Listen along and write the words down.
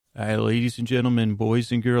All right, ladies and gentlemen,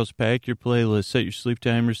 boys and girls, pack your playlist. Set your sleep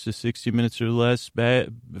timers to 60 minutes or less.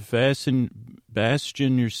 Bastion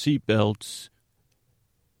your seatbelts.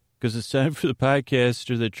 Because it's time for the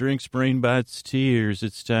podcaster that drinks BrainBot's tears.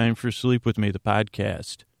 It's time for Sleep With Me, the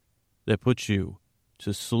podcast that puts you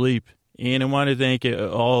to sleep. And I want to thank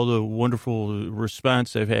all the wonderful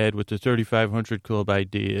response I've had with the 3500 Club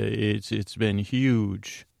idea. It's been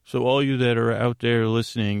huge. So all you that are out there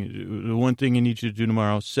listening, the one thing I need you to do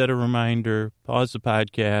tomorrow, set a reminder, pause the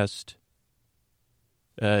podcast,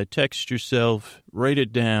 text yourself, write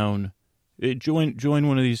it down, join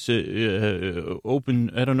one of these open,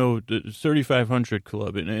 the 3500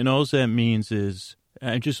 Club. And all that means is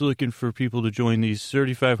I'm just looking for people to join these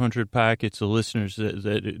 3,500 pockets of listeners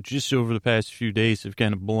that just over the past few days have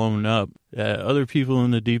kind of blown up. Other people in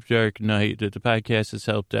the deep, dark night that the podcast has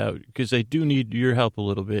helped out, because I do need your help a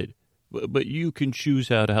little bit. But you can choose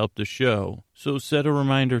how to help the show. So set a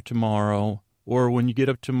reminder tomorrow, or when you get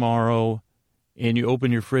up tomorrow and you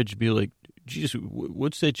open your fridge, be like, geez,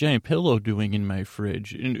 what's that giant pillow doing in my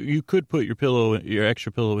fridge? And you could put your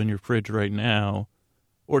extra pillow in your fridge right now.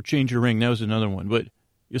 Or change your ring. That was another one. But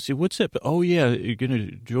you'll see, what's that? Oh, yeah, you're going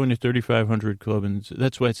to join the 3,500 Club, and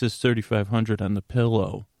that's why it says 3,500 on the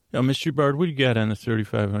pillow. Now, Mr. Bard, what do you got on the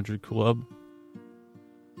 3,500 Club?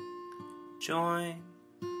 Join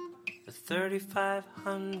the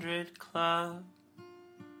 3,500 Club.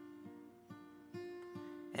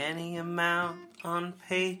 Any amount on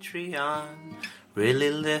Patreon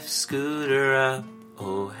really lifts Scooter up.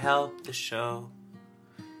 Oh, help the show.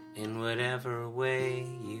 In whatever way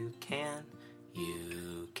you can.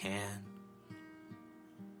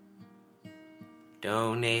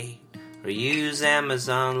 Donate or use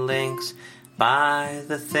Amazon links. Buy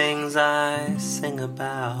the things I sing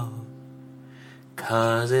about.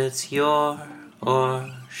 'Cause it's your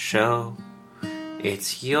show.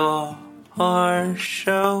 It's your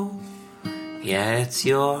show. Yeah, it's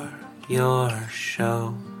your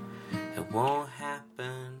show. It won't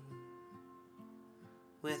happen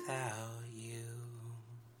without you.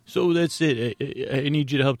 So that's it. I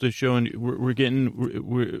need you to help the show, and we're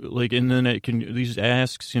like, and then these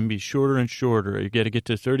asks can be shorter and shorter. You got to get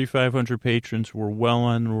to 3,500 patrons. We're well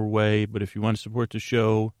on our way, but if you want to support the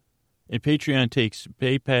show, and Patreon takes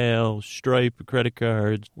PayPal, Stripe, credit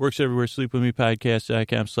cards, works everywhere.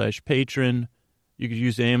 SleepWithMePodcast.com/patron. You could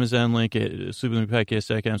use the Amazon link at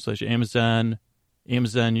SleepWithMePodcast.com/Amazon.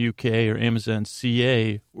 Amazon UK or Amazon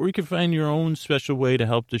CA, or you can find your own special way to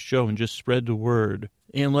help the show and just spread the word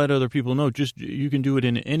and let other people know. You can do it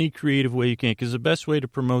in any creative way you can, because the best way to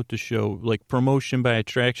promote the show, like promotion by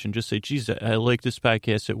attraction, just say, geez, I like this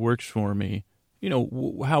podcast, it works for me.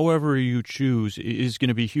 However you choose is going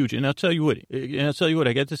to be huge. And I'll tell you what,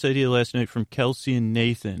 I got this idea last night from Kelsey and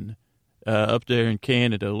Nathan. Up there in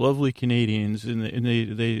Canada, lovely Canadians, and they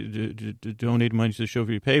donate money to the show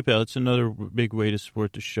via PayPal. It's another big way to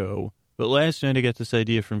support the show. But last night I got this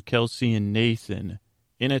idea from Kelsey and Nathan,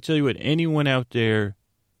 and I tell you what, anyone out there,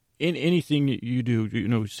 in anything you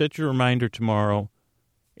do, set your reminder tomorrow,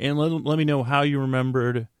 and let me know how you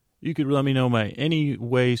remembered. You could let me know by any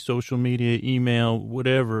way, social media, email,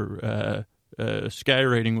 whatever.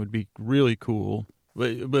 Skywriting would be really cool.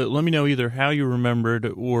 But let me know either how you remembered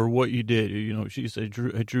or what you did. I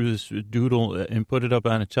drew this doodle and put it up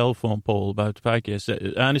on a telephone pole about the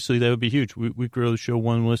podcast. Honestly, that would be huge. We grow the show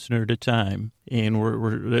one listener at a time, and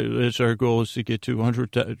that's our goal, is to get to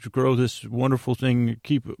 100, to grow this wonderful thing,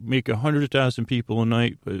 make 100,000 people a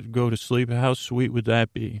night go to sleep. How sweet would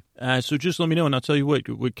that be? So just let me know, and I'll tell you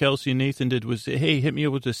what Kelsey and Nathan did was, hey, hit me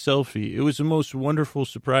up with a selfie. It was the most wonderful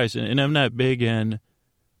surprise, and I'm not big on.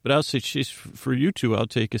 But I'll say, for you two, I'll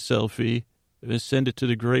take a selfie and send it to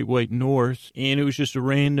the Great White North. And it was just a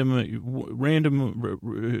random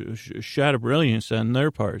shot of brilliance on their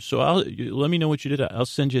part. So let me know what you did. I'll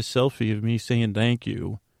send you a selfie of me saying thank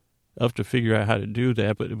you. I'll have to figure out how to do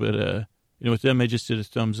that. But with them, I just did a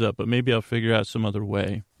thumbs up. But maybe I'll figure out some other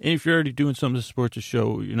way. And if you're already doing something to support the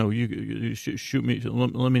show, you shoot me.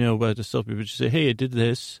 Let me know about the selfie. But just say, hey, I did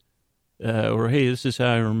this. Or, hey, this is how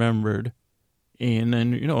I remembered. And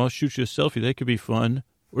then, I'll shoot you a selfie. That could be fun.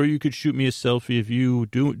 Or you could shoot me a selfie of you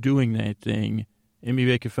doing that thing. And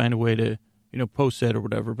maybe I could find a way to, post that or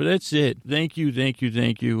whatever. But that's it. Thank you. I'm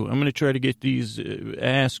going to try to get these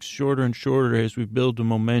asks shorter and shorter as we build the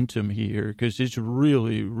momentum here, because it's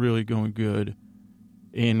really, really going good.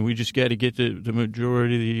 And we just got to get the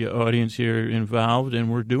majority of the audience here involved,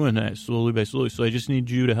 and we're doing that slowly by slowly. So I just need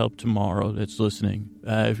you to help tomorrow that's listening.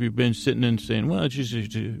 If you've been sitting and saying, well,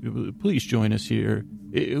 please join us here.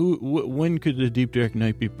 When could the deep, dark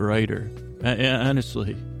night be brighter?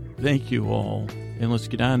 Honestly, thank you all. And let's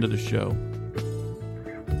get on to the show.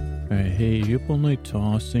 All right, hey, you up all night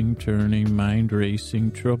tossing, turning, mind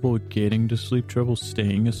racing, trouble getting to sleep, trouble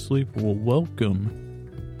staying asleep? Well,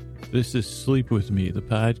 welcome. This is Sleep With Me, the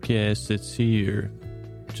podcast that's here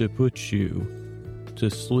to put you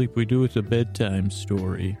to sleep. We do it a bedtime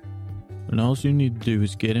story. And all you need to do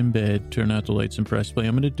is get in bed, turn out the lights, and press play.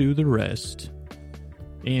 I'm going to do the rest.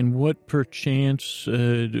 And what perchance,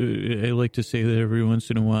 I like to say that every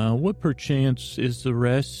once in a while, what perchance is the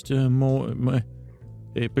rest?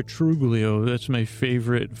 Petruglio, that's my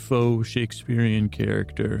favorite faux Shakespearean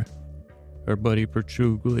character. Our buddy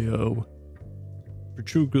Petruglio.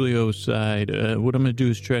 Petruglio's side. What I'm going to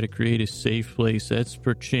do is try to create a safe place. That's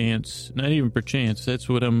perchance. Not even perchance. That's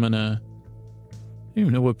what I'm going to... I don't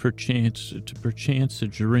even know what perchance a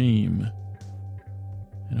dream.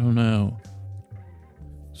 I don't know.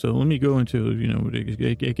 So let me go into,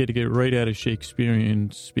 I got to get right out of Shakespearean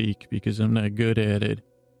speak because I'm not good at it.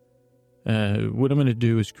 What I'm going to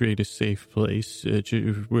do is create a safe place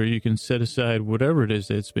where you can set aside whatever it is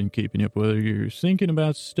that's been keeping you up, whether you're thinking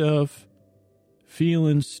about stuff,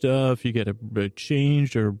 feeling stuff, you got a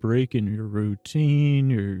change or a break in your routine,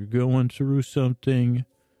 you're going through something,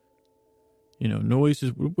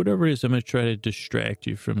 noises, whatever it is. I'm going to try to distract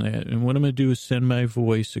you from that. And what I'm going to do is send my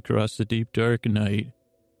voice across the deep, dark night.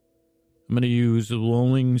 I'm going to use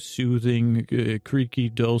lulling, soothing, creaky,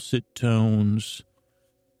 dulcet tones,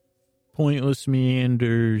 pointless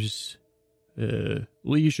meanders,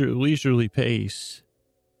 leisurely pace.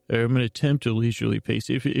 Or I'm going to attempt a leisurely pace.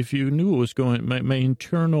 If you knew what was going, my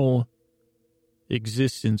internal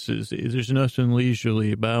existence there's nothing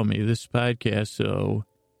leisurely about me. This podcast, so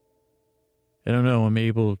I don't know, I'm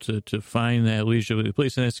able to find that leisurely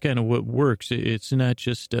place, and that's kind of what works. It's not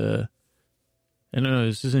just, I don't know,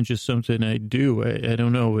 this isn't just something I do. I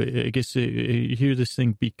don't know, I guess I hear this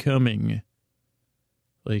thing becoming,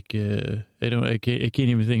 like, I can't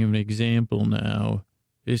even think of an example now.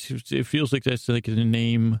 It feels like that's like the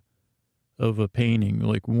name of a painting,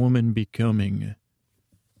 like woman becoming,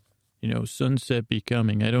 sunset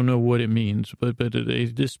becoming. I don't know what it means, but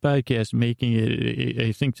this podcast making it,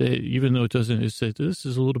 I think that even though it doesn't, it says this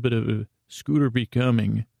is a little bit of a scooter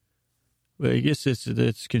becoming. But I guess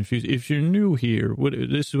that's confusing. If you're new here,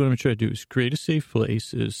 this is what I'm going to try to do is create a safe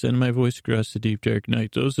place, send my voice across the deep, dark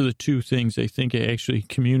night. Those are the two things I think I actually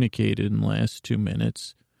communicated in the last 2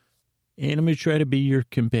 minutes. And I'm going to try to be your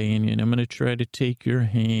companion. I'm going to try to take your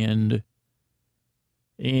hand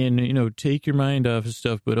and, take your mind off of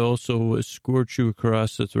stuff, but also escort you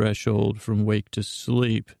across the threshold from wake to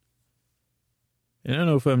sleep. And I don't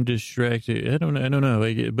know if I'm distracted. I don't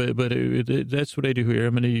know. But that's what I do here.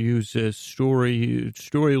 I'm going to use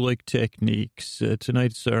story-like techniques.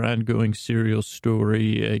 Tonight's our ongoing serial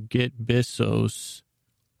story, Get Besos.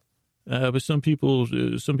 But some people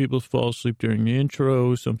fall asleep during the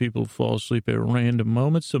intro. Some people fall asleep at random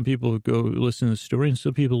moments. Some people go listen to the story, and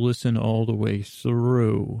some people listen all the way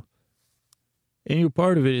through. And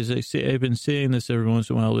part of it is I've been saying this every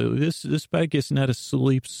once in a while. This podcast is not a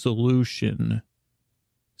sleep solution.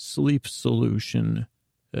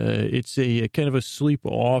 It's a kind of a sleep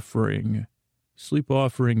offering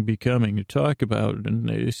becoming to talk about. And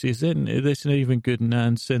that's not even good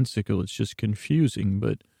nonsensical. It's just confusing,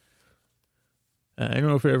 but. I don't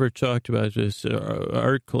know if I ever talked about this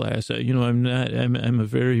art class. I'm a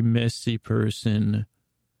very messy person.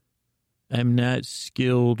 I'm not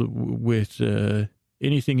skilled with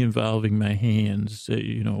anything involving my hands,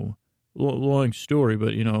 long story,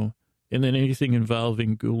 but, and then anything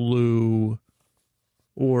involving glue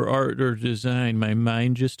or art or design, my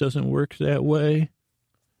mind just doesn't work that way.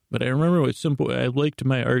 But I remember at some point, I liked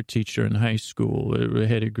my art teacher in high school. I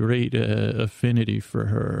had a great affinity for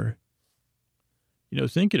her.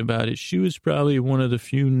 Thinking about it, she was probably one of the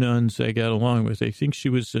few nuns I got along with. I think she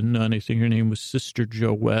was a nun. I think her name was Sister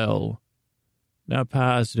Joelle. Not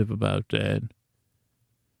positive about that.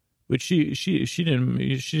 But she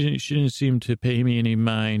didn't seem to pay me any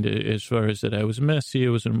mind as far as that I was messy.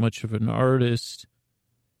 I wasn't much of an artist.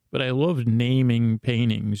 But I loved naming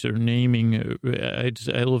paintings or naming. I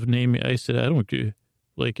love naming. I said, I don't do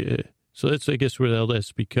so that's, I guess, where all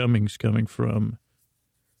that's becoming's coming from.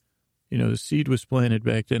 The seed was planted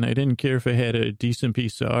back then. I didn't care if I had a decent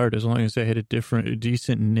piece of art as long as I had a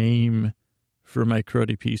decent name for my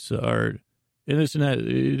cruddy piece of art. And it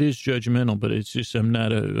is judgmental, but it's just, I'm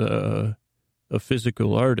not a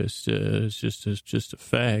physical artist. It's just a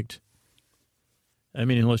fact. I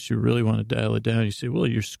mean, unless you really want to dial it down, you say, well,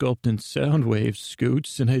 you're sculpting sound waves,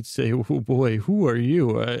 Scoots. And I'd say, oh boy, who are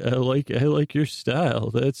you? I like your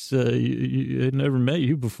style. That's, I'd never met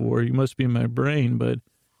you before. You must be in my brain, but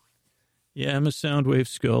Yeah, I'm a sound wave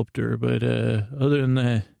sculptor, but other than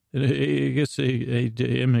that, I guess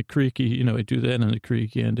I'm a creaky, I do that on the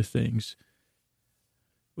creaky end of things.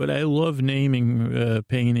 But I love naming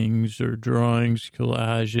paintings or drawings,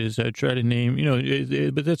 collages. I try to name,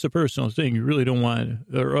 but that's a personal thing. You really don't want,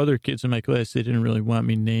 or other kids in my class, they didn't really want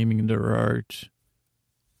me naming their art.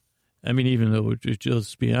 I mean, even though,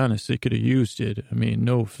 let's be honest, they could have used it. I mean,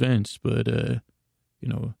 no offense, but,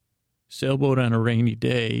 sailboat on a rainy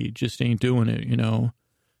day just ain't doing it,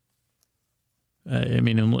 I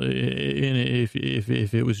mean,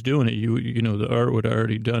 if it was doing it, the art would have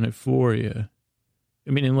already done it for you. I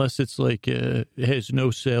mean, unless it's like it has no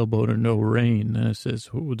sailboat or no rain, then it says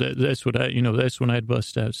that's what that's when I'd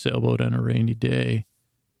bust out sailboat on a rainy day.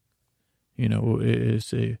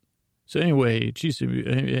 So anyway, geez,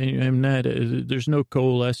 I'm not. There's no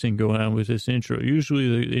coalescing going on with this intro.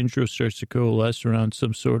 Usually, the intro starts to coalesce around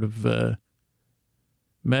some sort of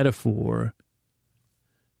metaphor.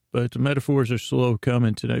 But the metaphors are slow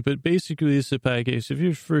coming tonight. But basically, this is a podcast. If you're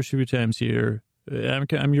the first few times here,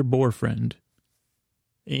 I'm your boyfriend.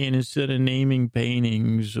 And instead of naming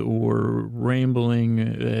paintings or rambling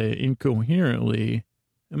incoherently,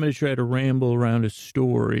 I'm going to try to ramble around a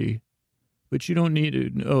story. But you don't need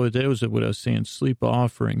to. Oh, that was what I was saying, sleep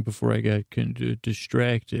offering before I got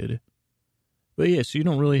distracted. But yeah, so you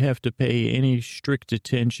don't really have to pay any strict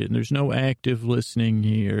attention. There's no active listening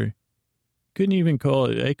here. Couldn't even call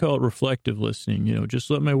it, I call it reflective listening, just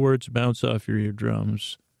let my words bounce off your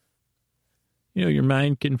eardrums. Your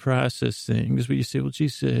mind can process things, but you say, well,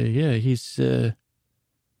 geez, he says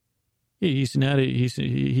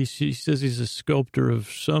he's a sculptor of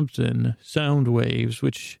something, sound waves,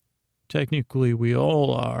 which technically we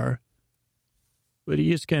all are. But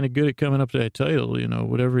he is kind of good at coming up to that title,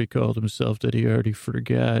 whatever he called himself that he already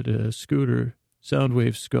forgot, Scooter, sound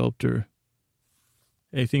wave sculptor.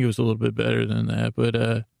 I think it was a little bit better than that,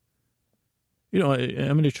 but, I'm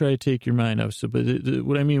going to try to take your mind off. So, but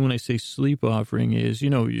what I mean when I say sleep offering is, you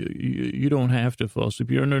don't have to fall asleep.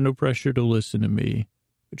 You're under no pressure to listen to me,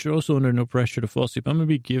 but you're also under no pressure to fall asleep. I'm going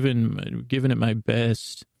to be giving it my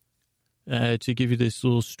best to give you this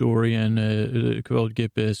little story on called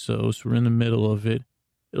Get Besos. We're in the middle of it.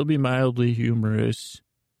 It'll be mildly humorous,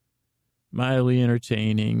 mildly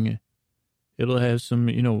entertaining. It'll have some,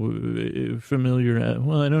 familiar,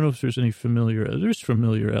 well, I don't know if there's any there's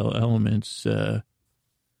familiar elements.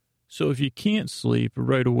 So if you can't sleep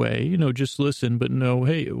right away, just listen, but no,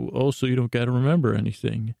 hey, also you don't got to remember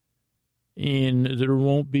anything. And there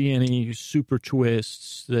won't be any super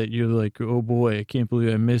twists that you're like, oh boy, I can't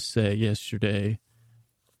believe I missed that yesterday.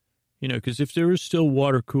 Because if there were still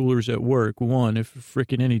water coolers at work, one, if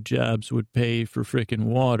frickin' any jobs would pay for frickin'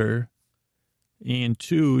 water, and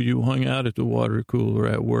two, you hung out at the water cooler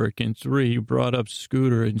at work, and three, you brought up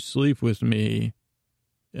Scooter and sleep with me,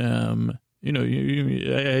 I'd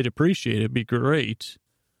appreciate it. It'd be great.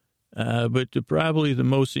 But probably the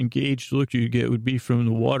most engaged look you get would be from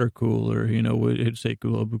the water cooler. It'd say,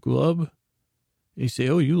 glub, glub. You say,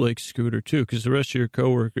 oh, you like Scooter too, because the rest of your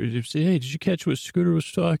coworkers would say, hey, did you catch what Scooter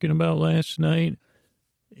was talking about last night?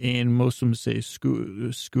 And most of them say,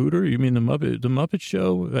 Scooter? You mean the Muppet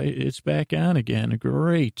Show? It's back on again.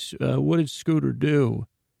 Great. What did Scooter do?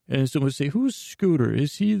 And someone would say, who's Scooter?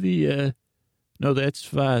 Is he the, no, that's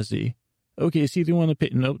Fozzie. Okay, is he the one that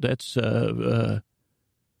paid? Nope, that's, I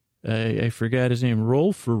forgot his name.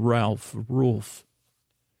 Rolf or Ralph? Rolf.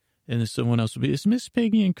 And then someone else would be, is Miss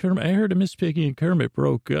Piggy and Kermit? I heard Miss Piggy and Kermit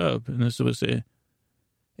broke up. And then someone would say,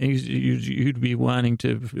 and you'd be wanting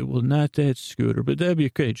to, well, not that Scooter, but that'd be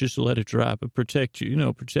okay. Just let it drop and protect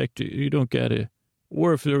you, protect you. You don't got to.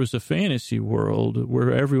 Or if there was a fantasy world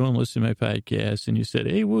where everyone listened to my podcast and you said,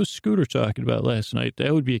 hey, what was Scooter talking about last night?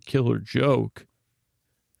 That would be a killer joke.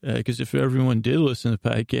 Because if everyone did listen to the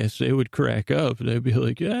podcast, they would crack up. They'd be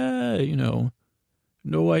like, no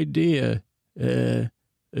idea.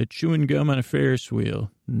 Chewing gum on a Ferris wheel.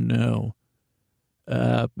 No.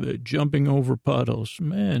 Jumping over puddles.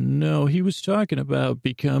 Man, no, he was talking about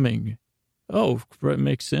becoming. Oh, that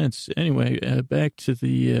makes sense. Anyway, back to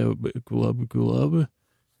the glub.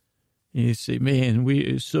 You say, man,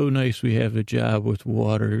 it's so nice we have a job with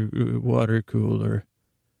water cooler.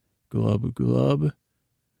 Glub.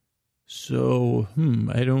 So,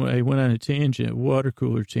 I went on a tangent, water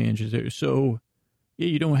cooler tangent there. So, yeah,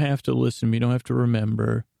 you don't have to listen. You don't have to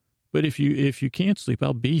remember. But if you can't sleep,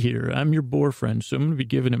 I'll be here. I'm your boyfriend, so I'm going to be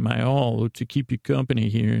giving it my all to keep you company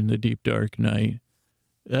here in the deep, dark night.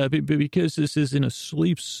 But because this isn't a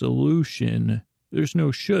sleep solution, there's no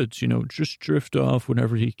shoulds, just drift off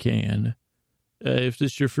whenever you can. If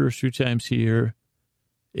this is your first few times here,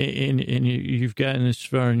 and you've gotten this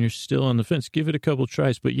far and you're still on the fence, give it a couple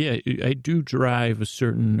tries. But yeah, I do drive a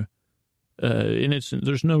certain, and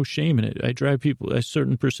there's no shame in it. I drive a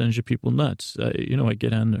certain percentage of people nuts. I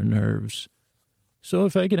get on their nerves. So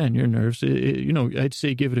if I get on your nerves, I'd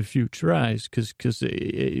say give it a few tries because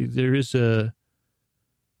there is I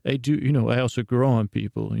also grow on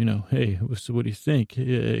people, hey, so what do you think?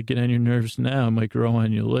 Get on your nerves now. I might grow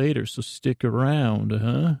on you later. So stick around,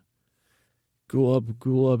 huh? Glub,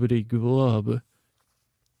 glubbity, glub.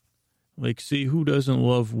 Like, see, who doesn't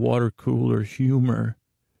love water cooler humor?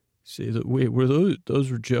 Say that, wait, were those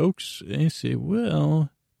were jokes? And I say, well,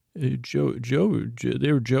 they were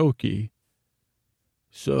jokey.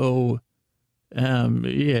 So,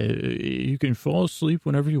 you can fall asleep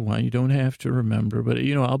whenever you want. You don't have to remember, but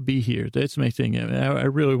I'll be here. That's my thing. I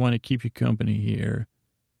really want to keep you company here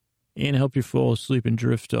and help you fall asleep and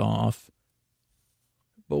drift off.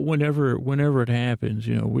 But whenever it happens,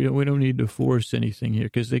 we don't need to force anything here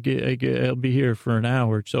because I'll be here for an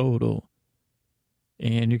hour total,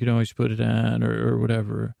 and you can always put it on or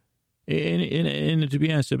whatever. And to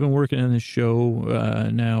be honest, I've been working on this show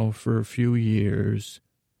now for a few years,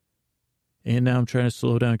 and now I'm trying to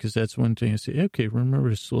slow down because that's one thing I say. Okay,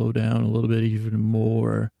 remember to slow down a little bit even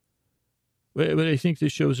more. But I think the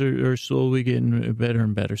shows are slowly getting better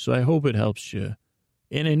and better, so I hope it helps you.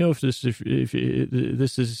 And I know if this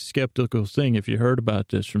is a skeptical thing, if you heard about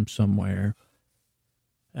this from somewhere.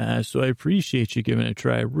 So I appreciate you giving it a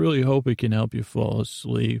try. I really hope it can help you fall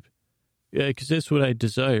asleep. Yeah, because that's what I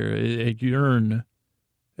desire. I yearn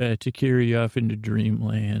to carry you off into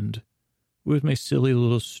dreamland with my silly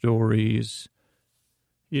little stories.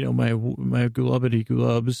 My glubbity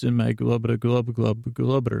glubs and my glubbita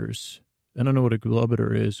glubbiters. I don't know what a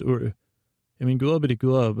glubbiter is. Glubbity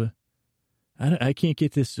glub. I can't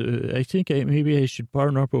get this. I think maybe I should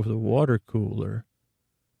partner up with a water cooler.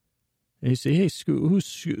 And you say, hey,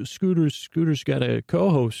 Scooter's got a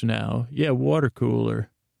co-host now. Yeah, water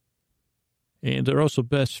cooler. And they're also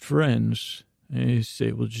best friends. And you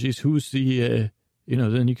say, well, geez, who's the,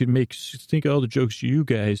 then you could think of all the jokes you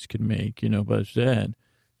guys could make, about that.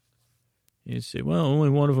 You say, well,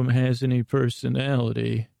 only one of them has any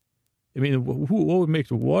personality. What would make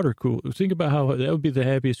the water cooler? Think about how that would be the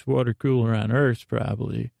happiest water cooler on earth,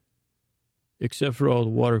 probably. Except for all the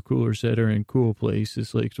water coolers that are in cool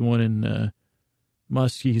places, like the one in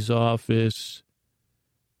Muskie's office.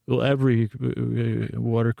 Well, every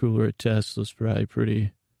water cooler at Tesla's probably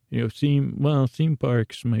pretty, theme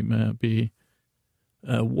parks might not be.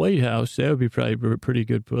 White House, that would be probably a pretty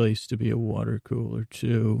good place to be a water cooler,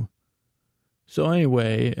 too. So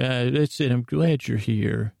anyway, that's it. I'm glad you're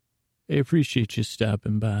here. I appreciate you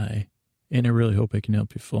stopping by, and I really hope I can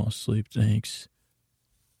help you fall asleep. Thanks.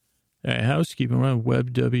 All right, housekeeping. We're on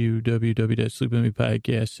web,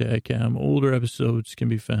 www.sleepwithmepodcast.com. Older episodes can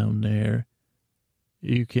be found there.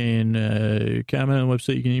 You can comment on the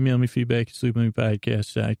website. You can email me feedback at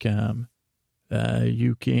sleepwithmepodcast.com.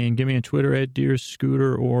 You can get me on Twitter at Dear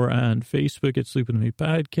Scooter or on Facebook at Sleep With Me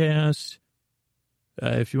Podcast.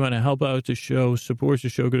 If you want to help out the show, support the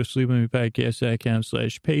show, go to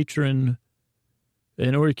sleepwithmepodcast.com/patron.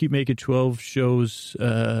 In order to keep making 12 shows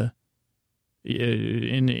in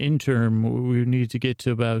the interim, we need to get to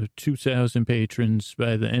about 2,000 patrons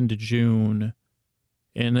by the end of June.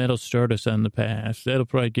 And that'll start us on the path. That'll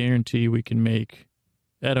probably guarantee we can make,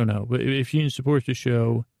 I don't know, but if you can support the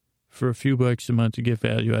show for a few bucks a month to get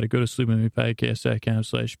value out of, go to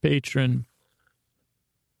sleepwithmepodcast.com/patron.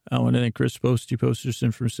 I want to thank Chris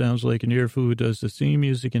Posterson from Sounds Like an Earful, who does the theme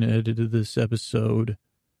music and edited this episode.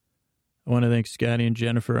 I want to thank Scotty and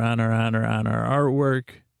Jennifer on our artwork.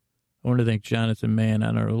 I want to thank Jonathan Mann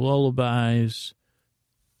on our lullabies.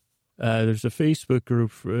 There's a Facebook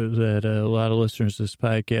group that a lot of listeners to this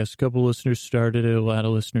podcast, a couple listeners started it, a lot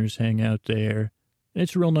of listeners hang out there. And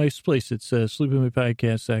it's a real nice place. It's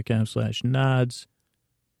sleepwithmepodcast.com/nods,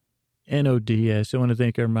 NODS. I want to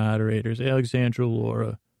thank our moderators, Alexandra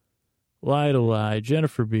Laura, Lie,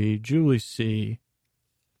 Jennifer B., Julie C.,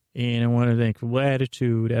 and I want to thank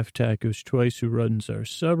Latitude, F Tacos Twice, who runs our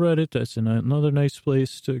subreddit. That's another nice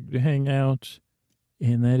place to hang out.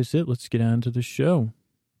 And that is it. Let's get on to the show.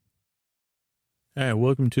 All right,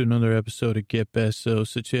 welcome to another episode of Get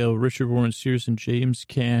Besos, a tale of Richard Warren Sears and James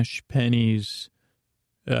Cash Pennies.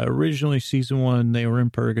 Originally, season 1, they were in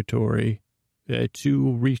purgatory.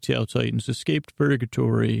 Two retail titans escaped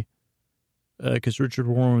purgatory because Richard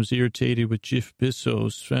Warren was irritated with Jiff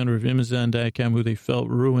Besos, founder of Amazon.com, who they felt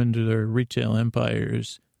ruined their retail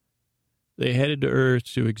empires. They headed to Earth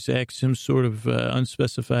to exact some sort of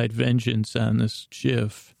unspecified vengeance on this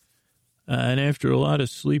Jiff. And after a lot of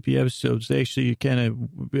sleepy episodes, they actually kind of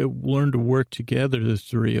learned to work together, the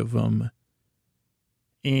three of them.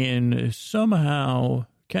 And somehow,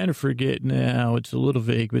 kind of forget now, it's a little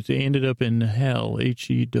vague, but they ended up in hell,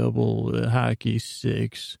 H-E double hockey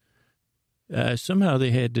sticks. Somehow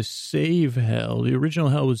they had to save hell. The original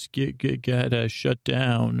hell was got shut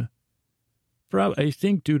down, I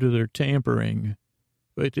think due to their tampering.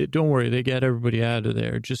 But don't worry, they got everybody out of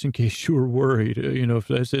there, just in case you were worried. If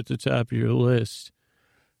that's at the top of your list,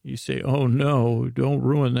 you say, oh, no, don't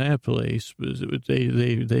ruin that place. But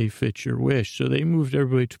they fit your wish. So they moved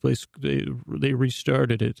everybody to a place, they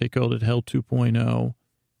restarted it. They called it Hell 2.0.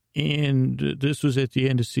 And this was at the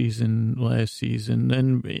end of last season.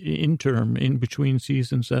 Then in between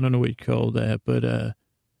seasons, I don't know what you call that, but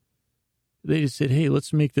they just said, hey,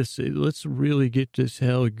 let's really get this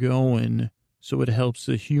hell going so it helps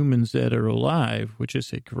the humans that are alive, which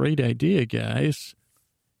is a great idea, guys.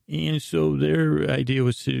 And so their idea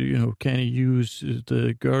was to, kind of use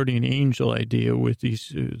the guardian angel idea with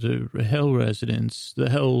the hell residents,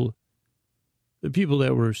 the people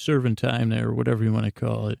that were serving time there, or whatever you want to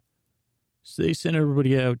call it. So they sent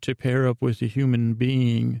everybody out to pair up with a human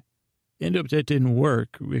being. That didn't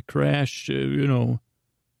work. It crashed,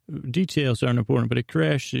 details aren't important, but it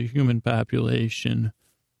crashed the human population.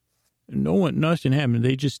 Nothing happened.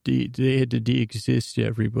 They had to de-exist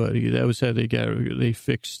everybody. That was how they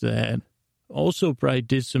fixed that. Also probably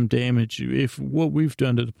did some damage. If what we've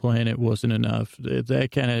done to the planet wasn't enough,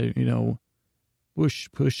 that kind of,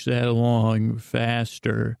 push that along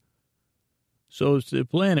faster. So the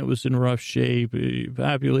planet was in rough shape.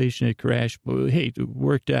 Population had crashed, but hey, it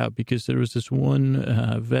worked out because there was this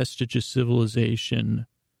one vestige of civilization.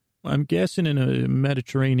 I'm guessing in a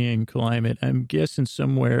Mediterranean climate. I'm guessing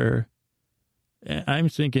somewhere. I'm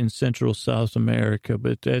thinking Central South America,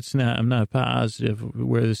 but I'm not positive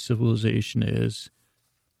where the civilization is.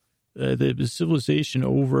 The civilization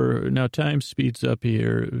now time speeds up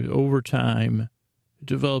here, over time,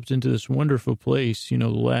 developed into this wonderful place, the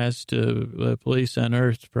last place on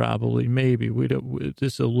Earth, probably, maybe.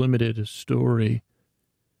 This is a limited story.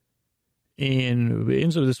 And it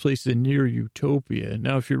ends up this place is near utopia.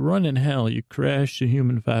 Now, if you're running hell, you crash the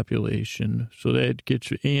human population. So that gets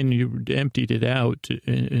you, and you emptied it out.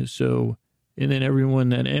 And then everyone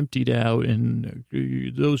that emptied out, and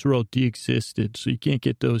those were all de-existed. So you can't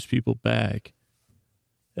get those people back.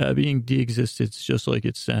 Being de-existed, it's just like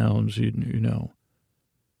it sounds, And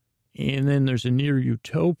then there's a near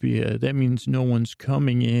utopia. That means no one's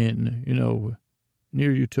coming in,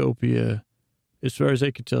 near utopia. As far as I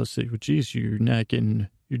could tell, say, well, geez, you're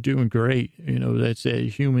doing great. That's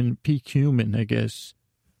a peak human, I guess.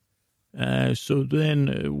 So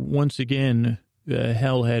then, once again,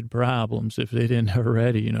 hell had problems if they didn't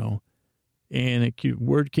already, And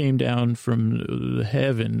word came down from the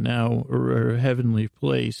heaven now, or heavenly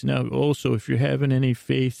place. Now, also, if you're having any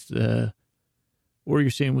faith, or you're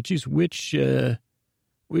saying, well, geez, which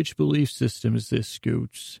belief system is this,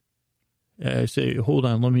 Scoots? I say, hold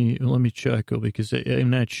on, let me chuckle because I'm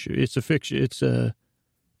not sure. It's a fiction. It's a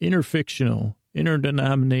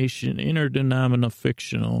interdenominational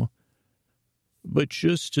fictional. But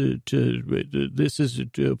just this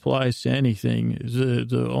applies to anything.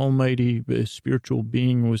 The almighty spiritual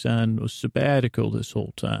being was sabbatical this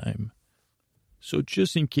whole time. So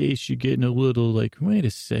just in case you're getting a little like, wait a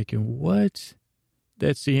second, what?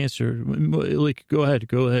 That's the answer. Like, go ahead.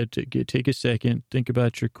 Take a second. Think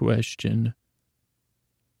about your question.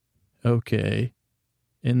 Okay.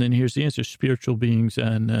 And then here's the answer. Spiritual beings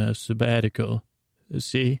on sabbatical.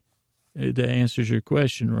 See? That answers your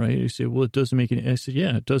question, right? You say, well, it doesn't make any... I said,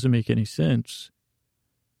 yeah, it doesn't make any sense.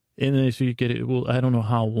 And then if you get it, well, I don't know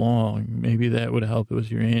how long. Maybe that would help with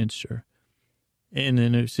your answer. And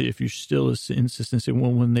then if you're still insistent, say,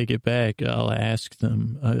 well, when they get back, I'll ask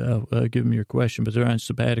them. I'll give them your question. But they're on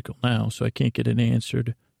sabbatical now, so I can't get it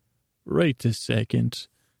answered right this second.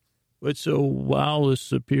 But so while the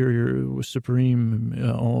supreme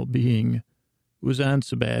being was on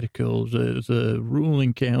sabbatical, the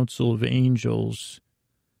ruling council of angels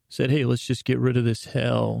said, hey, let's just get rid of this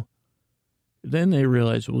hell. Then they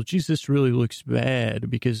realized, well, geez, this really looks bad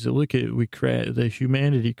because the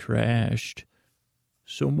humanity crashed.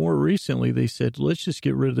 So more recently, they said, let's just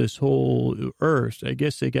get rid of this whole earth. I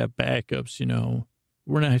guess they got backups,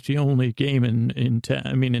 We're not the only game in town.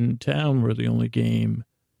 I mean, in town, we're the only game.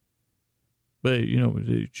 But,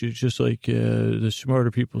 just like the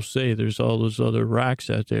smarter people say, there's all those other rocks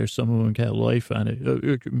out there. Some of them got life on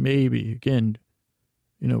it. Maybe, again,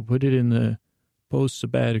 put it in the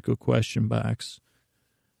post-sabbatical question box.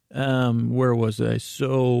 Where was I?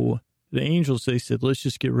 So the angels, they said, let's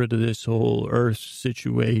just get rid of this whole earth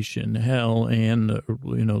situation, hell, and, the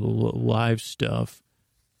live stuff.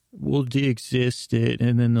 We'll de-exist it,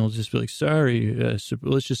 and then they'll just be like, sorry, so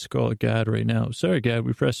let's just call it God right now. Sorry, God,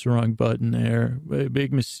 we pressed the wrong button there.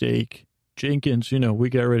 Big mistake. Jenkins, we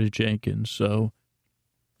got rid of Jenkins, so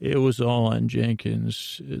it was all on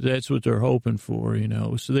Jenkins. That's what they're hoping for,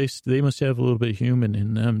 So they must have a little bit of human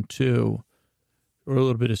in them, too, or a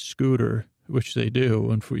little bit of Scooter, which they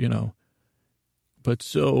do, and But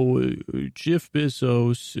so Jiff,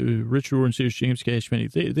 Besos, Richard Warren Sears, James Cashman,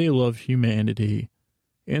 they love humanity.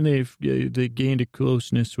 And they gained a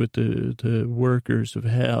closeness with the workers of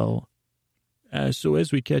hell. So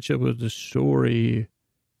as we catch up with the story,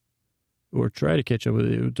 or try to catch up with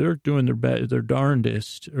it, they're doing their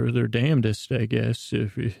darndest, or their damnedest, I guess,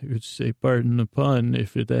 if you would say, pardon the pun,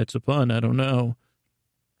 if that's a pun, I don't know,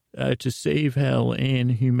 to save hell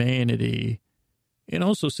and humanity. And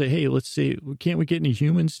also say, hey, let's say, can't we get any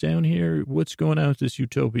humans down here? What's going on with this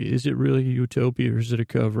utopia? Is it really a utopia, or is it a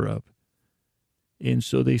cover-up? And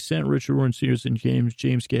so they sent Richard Warren Sears and James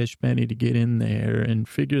Cashpenny to get in there and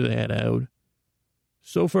figure that out.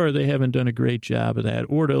 So far, they haven't done a great job of that,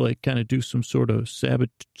 or to kind of do some sort of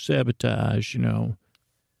sabotage, and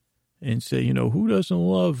say, who doesn't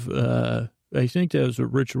love, I think that was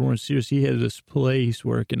what Richard Warren Sears, he had this play he's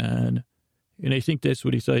working on. And I think that's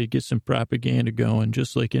what he thought, he'd get some propaganda going,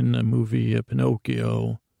 just like in the movie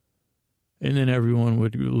Pinocchio. And then everyone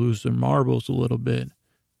would lose their marbles a little bit.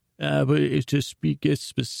 But it's just get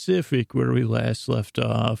specific where we last left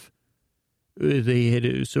off.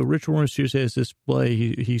 So Rich Warren Sears has this play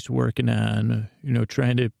he's working on,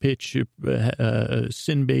 trying to pitch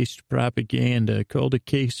sin-based propaganda called A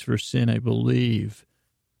Case for Sin, I believe.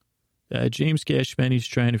 James Cashpenny's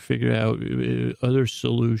trying to figure out other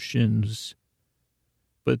solutions.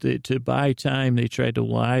 But to buy time, they tried to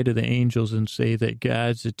lie to the angels and say that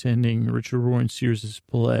God's attending Richard Warren Sears'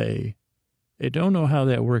 play. I don't know how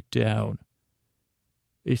that worked out.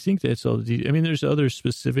 I think that's all. There's other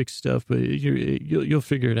specific stuff, but you'll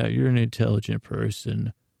figure it out. You're an intelligent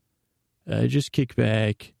person. Just kick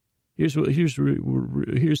back. Here's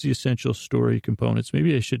the essential story components.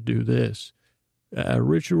 Maybe I should do this.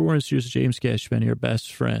 Richard Warren Sears and James Cashpenny are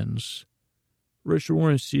best friends. Richard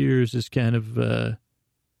Warren Sears is kind of,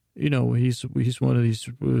 he's one of these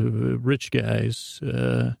rich guys.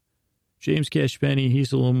 James Cashpenny,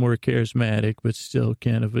 he's a little more charismatic, but still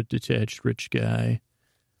kind of a detached rich guy.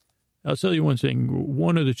 I'll tell you one thing.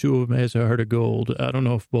 One of the two of them has a heart of gold. I don't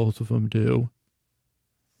know if both of them do.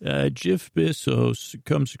 Jiff Besos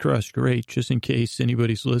comes across great, just in case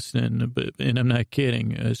anybody's listening, and I'm not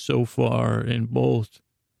kidding. So far, in both,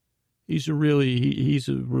 he's a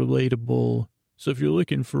relatable. So if you're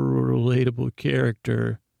looking for a relatable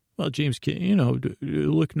character, well, James,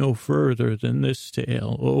 look no further than this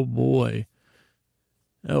tale. Oh, boy.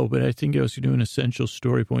 Oh, but I think I was doing essential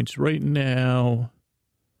story points right now.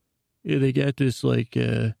 Yeah, they got this,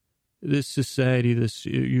 this society, this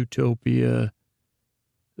utopia.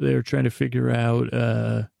 They're trying to figure out,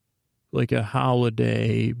 a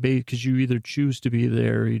holiday, because you either choose to be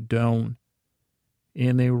there or you don't.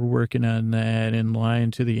 And they were working on that and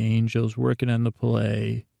lying to the angels, working on the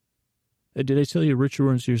play. Did I tell you Richard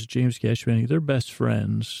Warren Sears and James Cashpenny, they're best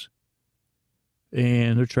friends.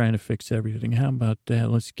 And they're trying to fix everything. How about that?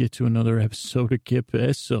 Let's get to another episode of Get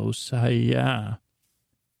Besos. Hiya.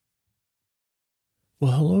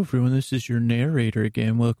 Well, hello, everyone. This is your narrator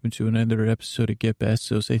again. Welcome to another episode of Get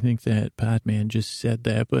Besos. I think that Podman just said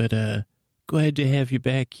that, but glad to have you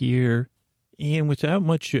back here. And without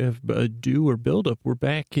much of ado or buildup, we're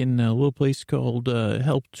back in a little place called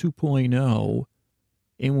Help 2.0.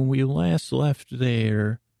 And when we last left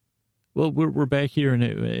there, well, we're back here in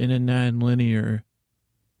a non-linear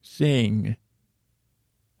thing,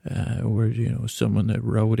 where someone that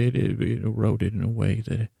wrote it in a way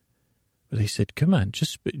that they said, "Come on,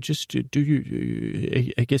 just do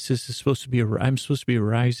you." I guess this is supposed to be I'm supposed to be a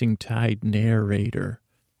rising tide narrator,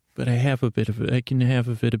 but I can have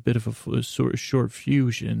a bit of a sort of short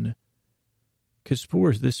fusion, because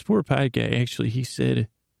this poor pod guy actually, he said.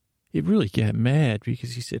 He really got mad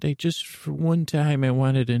because he said, hey, just for one time I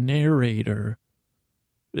wanted a narrator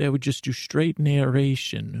that would just do straight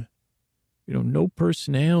narration. No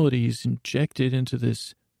personalities injected into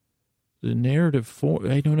the narrative form.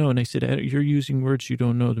 I don't know. And I said, you're using words you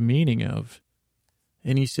don't know the meaning of.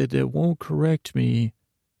 And he said, that won't correct me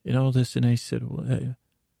and all this. And I said, well,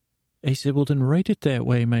 then write it that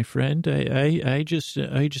way, my friend. I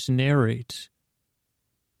just narrate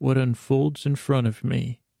what unfolds in front of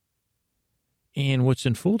me. And what's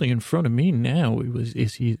unfolding in front of me now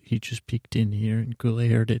is he just peeked in here and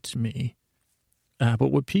glared at me.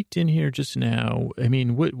 But what peeked in here just now, I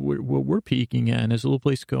mean, what we're peeking on is a little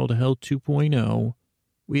place called Hell 2.0.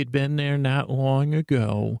 We had been there not long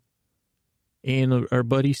ago. And our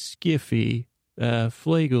buddy Skiffy,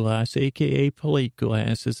 Flagelass, a.k.a. Plate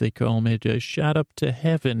Glass, as they call him, had shot up to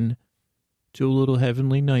heaven to a little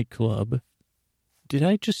heavenly nightclub. Did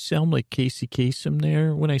I just sound like Casey Kasem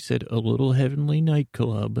there when I said a little heavenly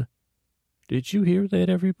nightclub? Did you hear that,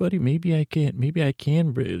 everybody? Maybe I can't. Maybe I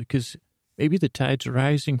can, because maybe the tide's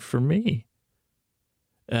rising for me.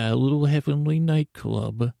 A little heavenly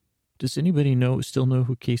nightclub. Does anybody still know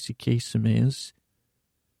who Casey Kasem is?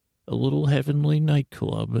 A little heavenly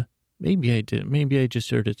nightclub. Maybe I did. Maybe I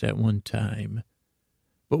just heard it that one time.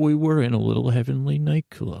 But we were in a little heavenly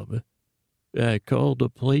nightclub called a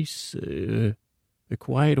place... The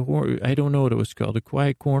Quiet I don't know what it was called, a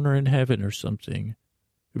Quiet Corner in Heaven or something.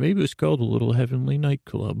 Or maybe it was called a Little Heavenly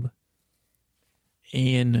Nightclub.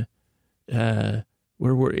 And and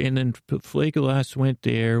then Flagelass went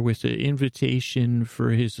there with an invitation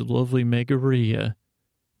for his lovely Megaria,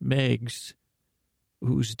 Megs,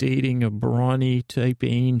 who's dating a brawny type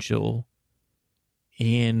angel.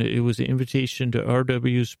 And it was an invitation to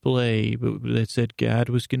RW's play that said God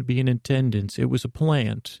was going to be in attendance. It was a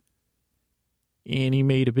plant. And he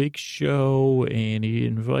made a big show, and he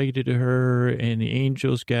invited her, and the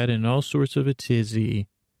angels got in all sorts of a tizzy.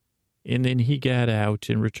 And then he got out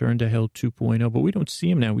and returned to Hell 2.0. But we don't see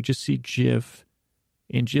him now. We just see Jiff.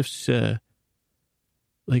 And Jiff's,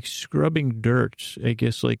 like, scrubbing dirt, I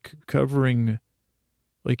guess, like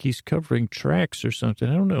he's covering tracks or something.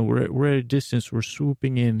 I don't know. We're at a distance. We're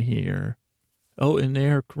swooping in here. Oh, and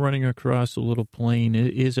there, running across a little plain,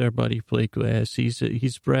 is our buddy Plate Glass.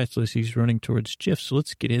 He's breathless. He's running towards Jiff. So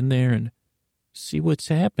let's get in there and see what's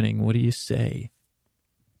happening. What do you say?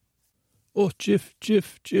 Oh, Jiff,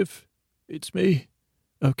 it's me.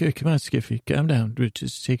 Okay, come on, Skiffy, calm down.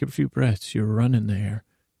 Just take a few breaths. You're running there.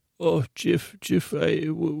 Oh, Jiff,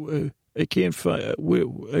 I can't find.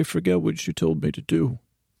 I forgot what you told me to do.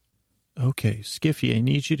 Okay, Skiffy, I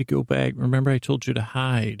need you to go back. Remember, I told you to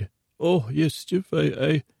hide. Oh, yes, Jiff,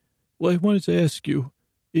 I wanted to ask you,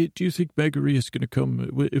 do you think Megaria is going to come?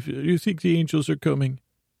 Do you think the angels are coming?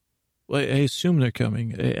 Well, I assume they're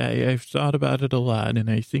coming. I've thought about it a lot, and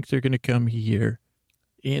I think they're going to come here,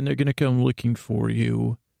 and they're going to come looking for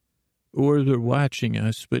you, or they're watching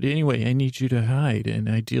us. But anyway, I need you to hide, and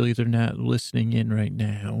ideally they're not listening in right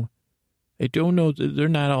now. I don't know. They're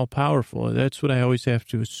not all powerful. That's what I always have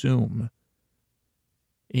to assume.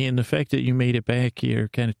 And the fact that you made it back here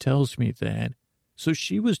kind of tells me that. So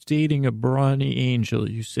she was dating a brawny angel,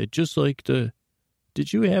 you said, just like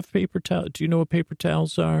did you have paper towels? Do you know what paper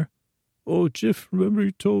towels are? Oh, Jiff, remember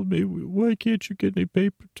you told me, why can't you get any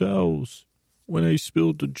paper towels when I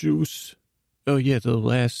spilled the juice? Oh, yeah, the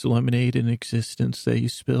last lemonade in existence that you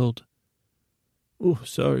spilled. Oh,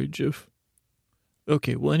 sorry, Jiff.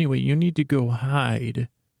 Okay, well, anyway, you need to go hide.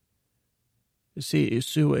 See,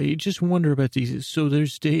 so I just wonder about these. So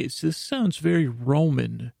there's dates. This sounds very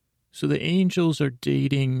Roman. So the angels are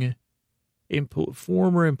dating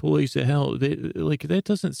former employees of hell. That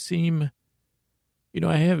doesn't seem.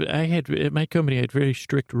 I had at my company, I had very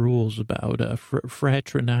strict rules about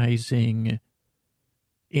fraternizing,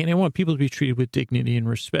 and I want people to be treated with dignity and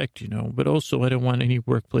respect. But also I don't want any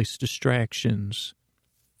workplace distractions.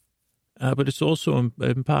 But it's also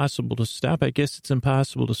impossible to stop. I guess it's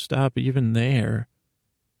impossible to stop even there.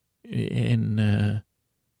 And,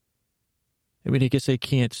 I guess I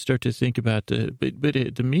can't start to think about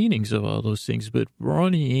the meanings of all those things. But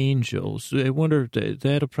brawny angels, I wonder if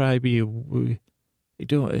that'll probably be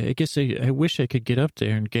I wish I could get up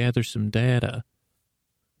there and gather some data.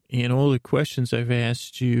 And all the questions I've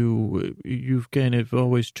asked you, you've kind of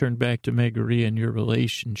always turned back to Megaria and your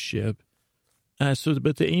relationship.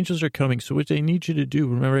 But the angels are coming. So what they need you to do,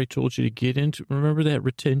 remember I told you to get into, remember that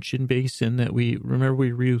retention basin that we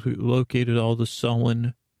relocated all the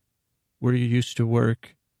sullen where you used to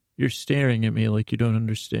work? You're staring at me like you don't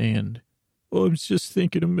understand. Oh, I'm just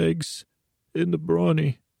thinking of Megs and the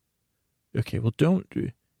brawny. Okay, well,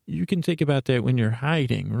 you can think about that when you're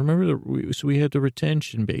hiding. Remember, we had the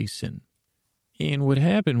retention basin. And what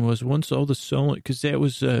happened was once all the sullen, because that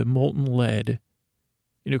was molten lead,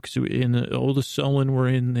 because all the sullen were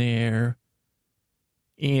in there.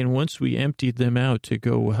 And once we emptied them out to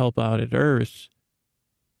go help out at Earth,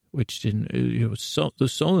 which didn't, the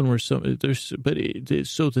sullen were so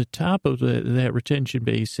the top of that retention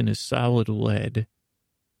basin is solid lead.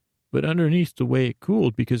 But underneath, the way it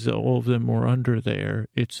cooled, because all of them were under there,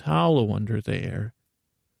 it's hollow under there.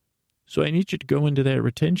 So I need you to go into that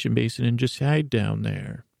retention basin and just hide down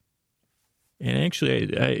there. And actually,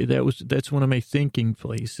 that's one of my thinking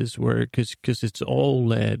places where, because it's all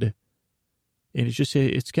lead. And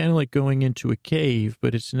it's kind of like going into a cave,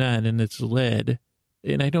 but it's not, and it's lead.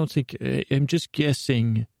 And I don't think, I'm just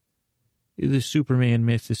guessing the Superman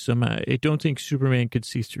myth is I don't think Superman could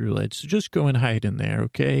see through lead. So just go and hide in there,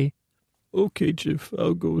 okay? Okay, Jiff,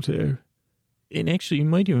 I'll go there. And actually, you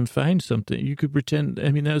might even find something. You could pretend,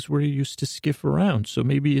 I mean, that was where you used to skiff around. So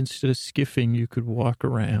maybe instead of skiffing, you could walk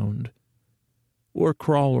around or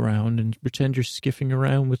crawl around and pretend you're skiffing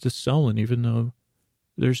around with the sullen, even though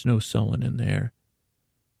there's no sullen in there.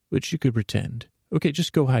 But you could pretend. Okay,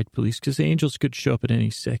 just go hide, please, because the angels could show up at any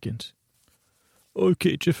second.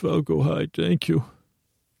 Okay, Jiff, I'll go hide. Thank you.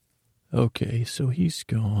 Okay, so he's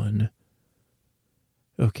gone.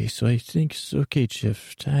 Okay, so I think, okay,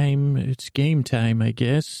 Jiff, it's game time, I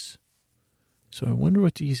guess. So I wonder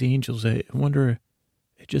what these angels, I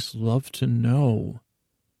just love to know.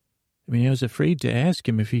 I mean, I was afraid to ask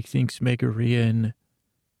him if he thinks Megaria and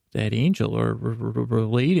that angel are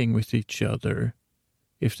relating with each other.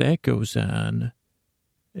 If that goes on.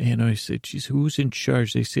 And I said, geez, who's in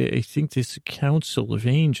charge? They say, I think this council of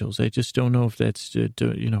angels. I just don't know if that's,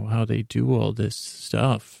 how they do all this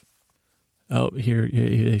stuff. Oh, here,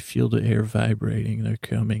 I feel the air vibrating. They're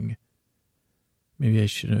coming. Maybe I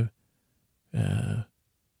should have,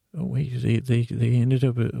 oh, wait, they ended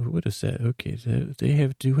up, what is that? Okay,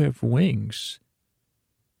 they do have wings.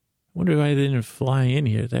 I wonder why they didn't fly in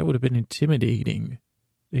here. That would have been intimidating.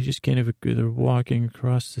 They just they're walking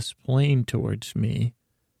across this plane towards me.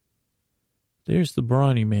 There's the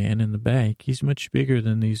brawny man in the back. He's much bigger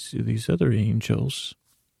than these other angels.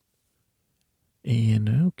 And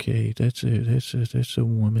okay, that's a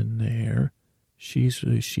woman there.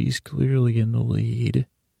 She's clearly in the lead.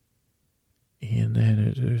 And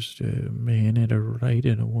then there's a man at her right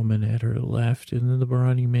and a woman at her left, and then the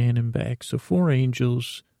brawny man in back. So 4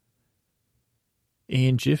 angels.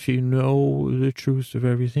 And Jiff, you know the truth of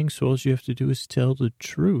everything, so all you have to do is tell the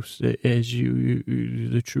truth.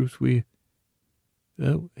 The truth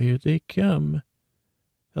oh, here they come.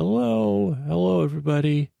 Hello,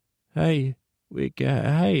 everybody. Hi,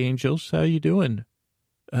 hi, angels. How you doing?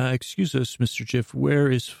 Excuse us, Mr. Jiff. Where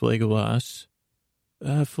is Phlegolas?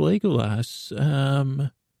 Phlegolas.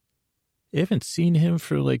 I haven't seen him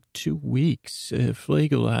for like 2 weeks.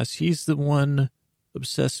 Phlegolas. He's the one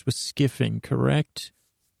obsessed with skiffing, correct?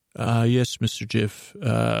 Yes, Mr. Jiff.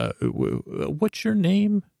 What's your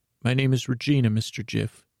name? My name is Regina, Mr.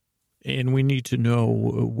 Jiff. And we need to know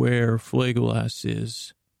where Phlegolas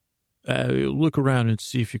is. Look around and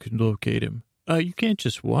see if you can locate him. You can't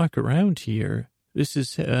just walk around here. This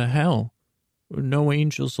is hell. No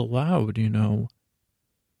angels allowed, Well,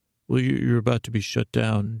 you're about to be shut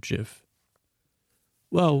down, Jiff.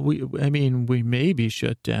 Well, we may be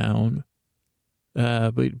shut down.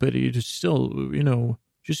 But it is still,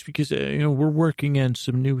 just because, we're working on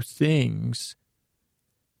some new things.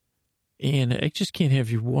 And I just can't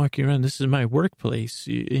have you walking around. This is my workplace.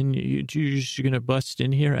 And you're just going to bust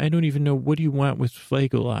in here. I don't even know. What do you want with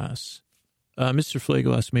Phlegolas? Mr.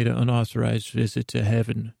 Phlegolas made an unauthorized visit to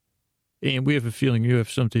heaven. And we have a feeling you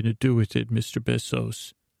have something to do with it, Mr.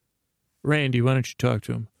 Besos. Randy, why don't you talk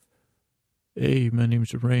to him? Hey, my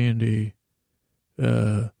name's Randy.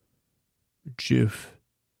 Jiff.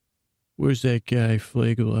 Where's that guy,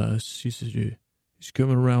 Phlegolas? He says he's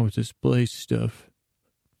coming around with this place stuff.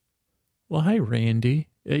 Well, hi, Randy.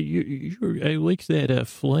 I like that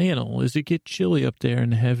flannel. Does it get chilly up there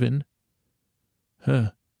in heaven?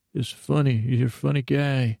 Huh. It's funny. You're a funny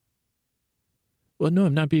guy. Well, no,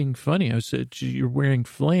 I'm not being funny. I said you're wearing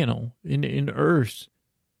flannel in Earth.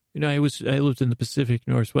 I lived in the Pacific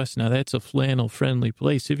Northwest. Now, that's a flannel-friendly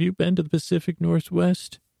place. Have you been to the Pacific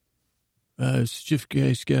Northwest? This Jiff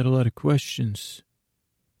guy's got a lot of questions.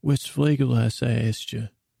 What's Phlegolas, I asked you?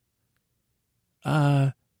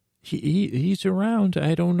 He's around.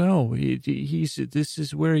 I don't know. This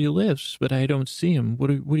is where he lives, but I don't see him. What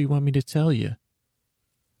do you want me to tell you?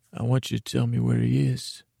 I want you to tell me where he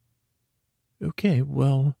is. Okay,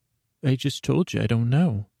 well, I just told you I don't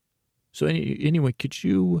know. So anyway, could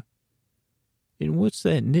you, and what's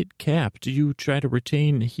that knit cap? Do you try to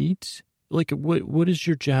retain heat? Like, what is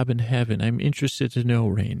your job in heaven? I'm interested to know,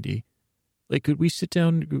 Randy. Like, could we sit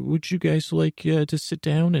down? Would you guys like to sit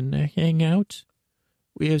down and hang out?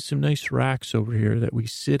 We have some nice rocks over here that we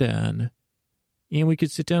sit on. And we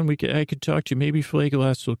could sit down. I could talk to you. Maybe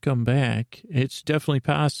Phlegolas will come back. It's definitely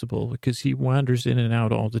possible because he wanders in and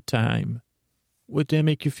out all the time. Would that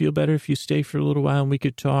make you feel better if you stay for a little while and we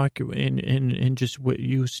could talk and just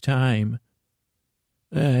use time?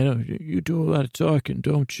 I know you do a lot of talking,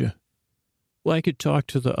 don't you? Well, I could talk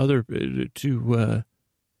to the other, to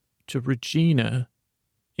Regina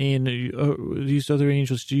and these other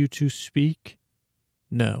angels. Do you two speak?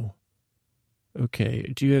 No.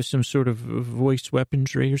 Okay. Do you have some sort of voice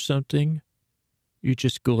weaponry or something? You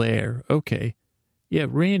just glare. Okay. Yeah,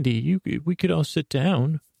 Randy, we could all sit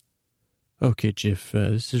down. Okay, Jiff,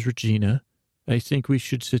 this is Regina. I think we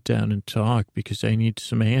should sit down and talk because I need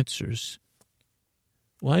some answers.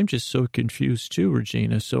 Well, I'm just so confused too,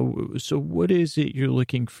 Regina. So what is it you're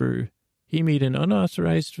looking for? He made an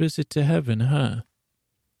unauthorized visit to heaven, huh?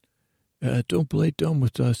 Don't play dumb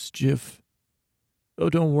with us, Jiff. Oh,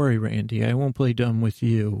 don't worry, Randy. I won't play dumb with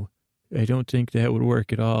you. I don't think that would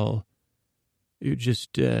work at all. You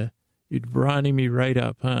just, you'd brawny me right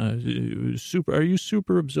up, huh? Are you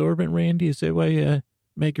super absorbent, Randy? Is that why,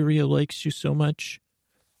 Megaria likes you so much?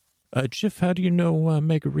 Jiff, how do you know,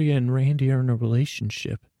 Megaria and Randy are in a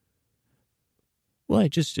relationship? Well, I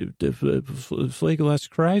just, Flagelaus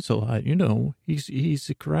cries a lot, you know. He's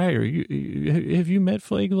a crier. Have you met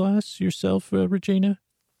Flagelaus yourself, Regina?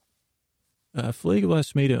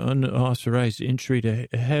 Flagelaus made an unauthorized entry to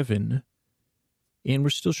heaven, and we're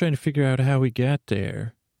still trying to figure out how he got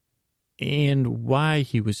there and why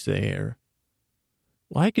he was there.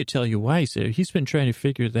 Well, I could tell you why he's there. He's been trying to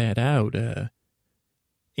figure that out.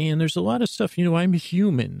 And there's a lot of stuff, you know, I'm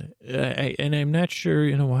human, and I'm not sure,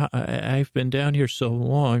 you know, I've been down here so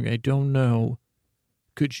long, I don't know.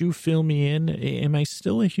 Could you fill me in? Am I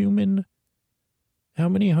still a human? How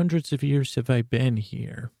many hundreds of years have I been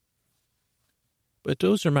here? But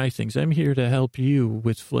those are my things. I'm here to help you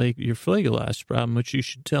with your Flagelaus problem, which you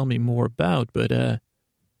should tell me more about. But,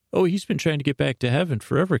 he's been trying to get back to heaven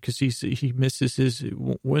forever because he misses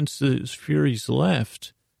once the Furies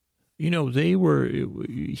left. You know,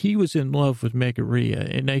 he was in love with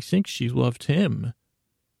Megaria, and I think she loved him.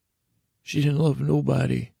 She didn't love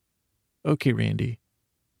nobody. Okay, Randy.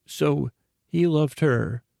 So he loved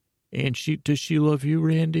her, and does she love you,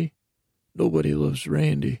 Randy? Nobody loves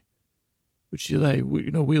Randy. But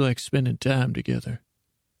we like spending time together.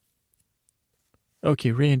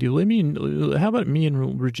 Okay, Randy, how about me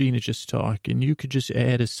and Regina just talk, and you could just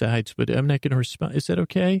add asides, but I'm not going to respond. Is that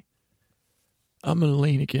okay? I'm going to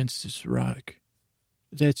lean against this rock.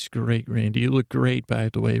 That's great, Randy. You look great, by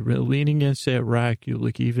the way. Leaning against that rock, you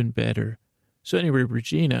look even better. So anyway,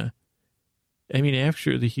 Regina, I mean,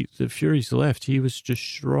 after the Furies left, he was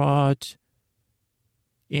distraught.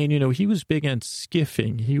 And, you know, he was big on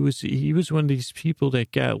skiffing. He was one of these people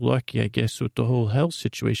that got lucky, I guess, with the whole health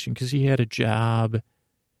situation because he had a job.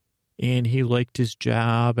 And he liked his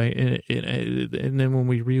job. And then when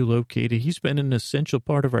we relocated, he's been an essential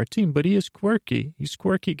part of our team, but he is quirky. He's a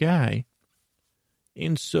quirky guy.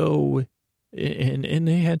 And so, and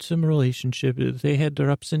they had some relationship. They had their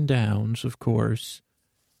ups and downs, of course.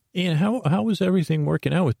 And how was everything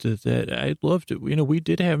working out with that? I loved it. You know, we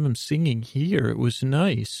did have him singing here. It was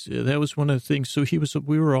nice. That was one of the things. So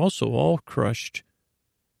we were also all crushed.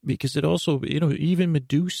 Because it also, you know, even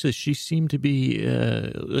Medusa, she seemed to be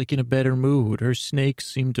like in a better mood. Her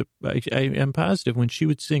snakes seemed to, I'm positive when she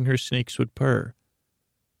would sing, her snakes would purr.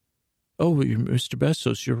 Oh, Mr.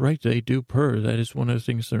 Besos, you're right. They do purr. That is one of the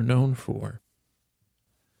things they're known for.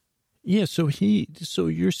 Yeah, so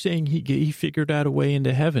you're saying he figured out a way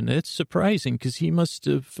into heaven. That's surprising because he must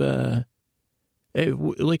have,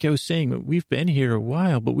 like I was saying, we've been here a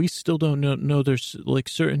while, but we still don't know there's like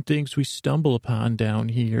certain things we stumble upon down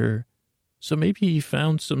here. So maybe he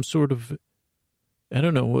found some sort of, I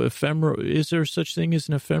don't know, ephemeral. Is there such thing as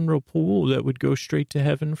an ephemeral pool that would go straight to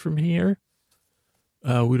heaven from here?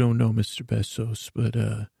 We don't know, Mr. Besos,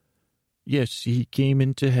 but yes, he came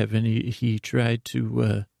into heaven. He tried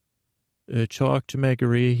to talk to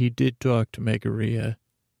Megaria. He did talk to Megaria.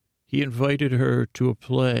 He invited her to a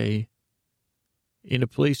play in a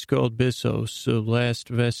place called Besos, the last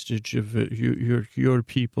vestige of your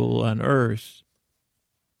people on Earth.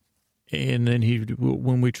 And then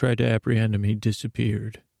when we tried to apprehend him, he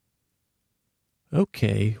disappeared.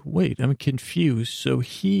 Okay, wait, I'm confused. So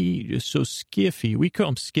Skiffy, we call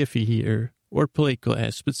him Skiffy here, or plate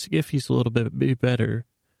glass, but Skiffy's a little bit better.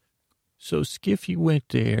 So Skiffy went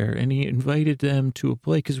there, and he invited them to a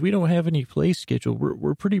play, because we don't have any play schedule.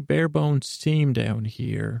 We're a pretty bare-bones team down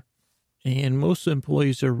here. And most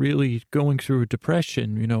employees are really going through a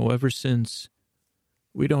depression, you know, ever since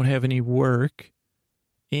we don't have any work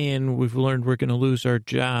and we've learned we're going to lose our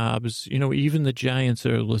jobs. You know, even the giants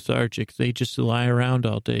are lethargic. They just lie around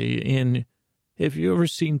all day. And have you ever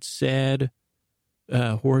seen sad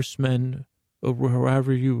horsemen, or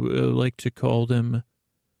however you like to call them,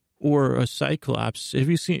 or a cyclops. Have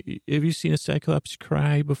you seen a cyclops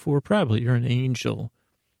cry before? Probably. You're an angel.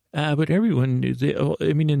 But everyone,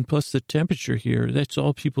 and plus the temperature here, that's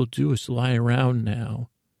all people do is lie around now.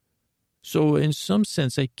 So in some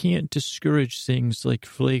sense, I can't discourage things like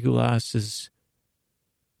Flagellos's,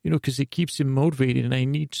 because it keeps him motivated, and I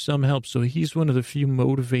need some help. So he's one of the few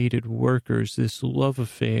motivated workers, this love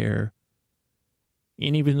affair.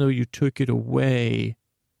 And even though you took it away,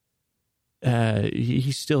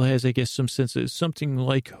 he still has, I guess, some sense of something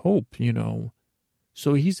like hope,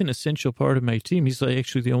 So he's an essential part of my team. He's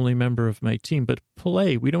actually the only member of my team. But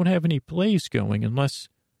we don't have any plays going unless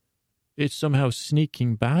it's somehow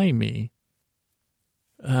sneaking by me.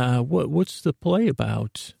 What's the play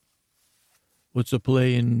about? What's a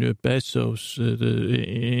play in Besos,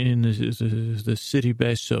 in the city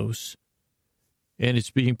Besos? And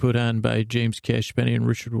it's being put on by James Cash Penny and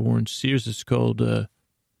Richard Warren Sears. It's called, I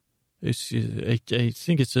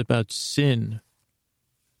think it's about sin.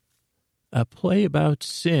 A play about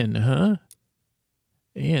sin, huh?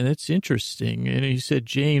 Yeah, that's interesting. And he said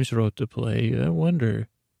James wrote the play. I wonder.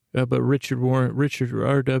 But Richard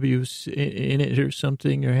R.W.'s in it or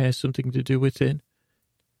something, or has something to do with it.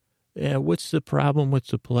 Yeah, what's the problem with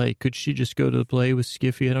the play? Could she just go to the play with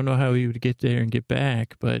Skiffy? I don't know how he would get there and get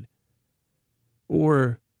back, but...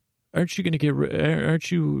 Or aren't you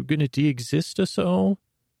going to de-exist us all?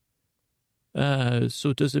 So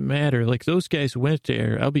it doesn't matter. Like, those guys went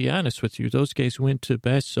there. I'll be honest with you. Those guys went to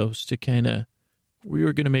Besos to we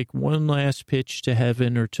were going to make one last pitch to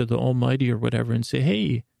heaven or to the Almighty or whatever and say,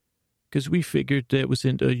 hey, because we figured that was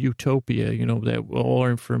in a utopia, that all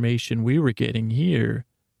our information we were getting here,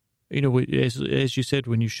 as you said,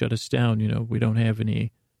 when you shut us down, we don't have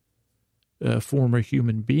any former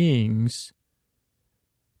human beings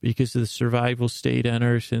because of the survival state on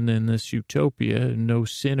Earth, and then this utopia, no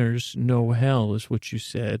sinners, no hell is what you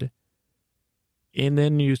said. And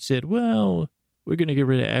then you said, well, we're going to get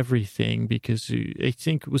rid of everything because I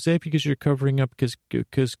think, was that because you're covering up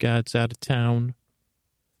because God's out of town?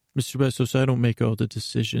 Mr. Besos, I don't make all the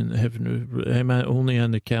decisions. I'm only on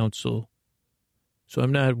the council. So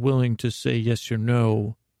I'm not willing to say yes or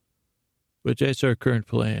no, but that's our current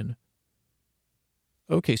plan.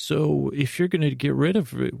 Okay, so if you're going to get rid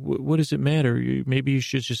of it, what does it matter? Maybe you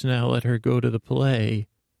should just now let her go to the play.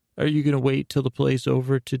 Are you going to wait till the play's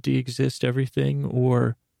over to de-exist everything?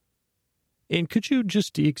 And could you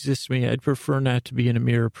just de-exist me? I'd prefer not to be in a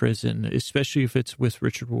mirror prison, especially if it's with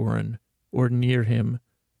Richard Warren or near him.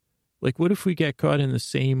 Like, what if we got caught in the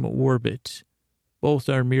same orbit? Both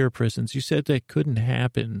our mirror prisons. You said that couldn't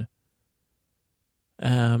happen.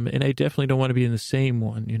 And I definitely don't want to be in the same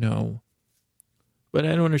one, But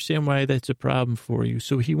I don't understand why that's a problem for you.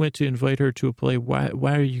 So he went to invite her to a play.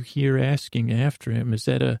 Why are you here asking after him? Is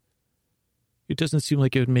that it doesn't seem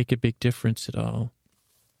like it would make a big difference at all.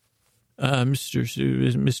 Mr.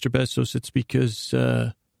 Besos, it's because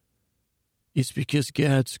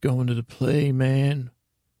God's going to the play, man.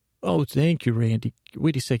 Oh, thank you, Randy.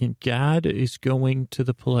 Wait a second. God is going to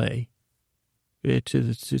the play. To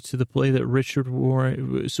the play that Richard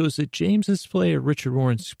Warren... So is it James's play or Richard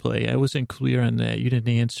Warren's play? I wasn't clear on that. You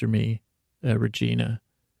didn't answer me, Regina.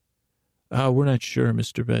 We're not sure,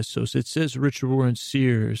 Mr. Besos. It says Richard Warren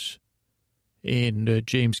Sears, and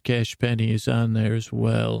James Cash Penny is on there as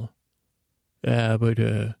well. But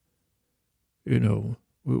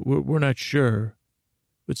we're not sure.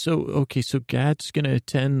 But so God's going to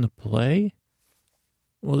attend the play?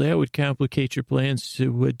 Well, that would complicate your plans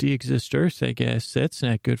to de-exist Earth, I guess. That's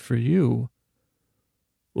not good for you.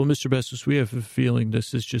 Well, Mr. Besos, we have a feeling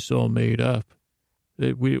this is just all made up.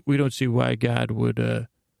 We don't see why God would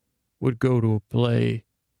go to a play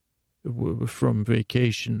from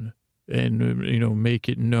vacation and, make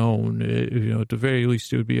it known. At the very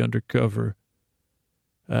least, it would be undercover.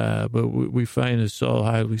 But we find this all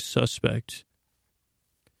highly suspect.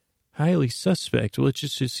 Highly suspect. Well, it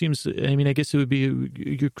seems, I guess it would be,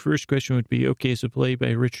 your first question would be, okay, is it played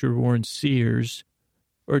by Richard Warren Sears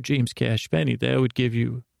or James Cash Penny? That would give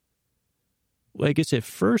you, well, I guess at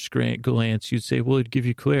first glance, you'd say, well, it'd give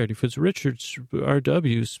you clarity. If it's Richard's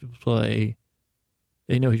R.W.'s play,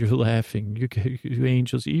 they know you're laughing. You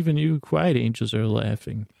angels, even you quiet angels are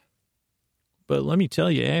laughing. But let me tell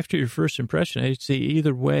you, after your first impression, I'd say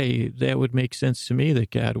either way, that would make sense to me that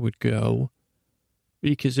God would go.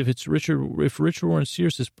 Because if Richard Warren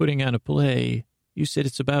Sears is putting on a play, you said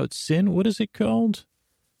it's about sin. What is it called?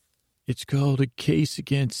 It's called A Case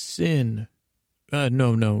Against Sin.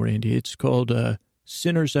 No, Randy. It's called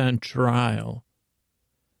Sinners on Trial.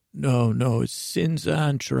 No, it's Sins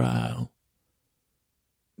on Trial.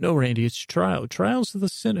 No, Randy, it's Trial. Trials of the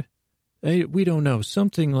Sinner. We don't know.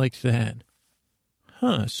 Something like that.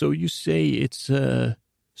 Huh. So you say it's,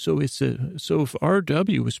 so if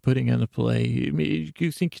RW was putting on the play, I mean, do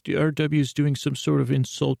you think RW is doing some sort of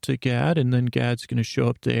insult to God and then God's going to show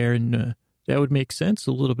up there and that would make sense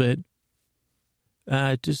a little bit?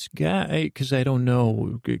 Does God, because I don't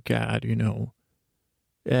know God,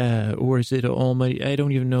 or is it Almighty? I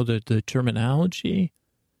don't even know the terminology,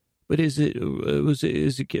 but is it,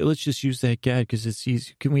 let's just use that God because it's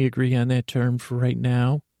easy. Can we agree on that term for right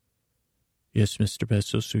now? Yes, Mr.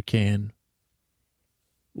 Besos, we can.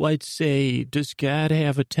 Well, I'd say, does God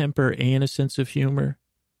have a temper and a sense of humor?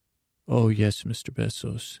 Oh, yes, Mr.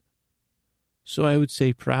 Besos. So I would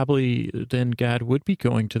say probably then God would be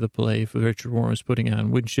going to the play if Richard Warren was putting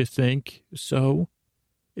on. Wouldn't you think so?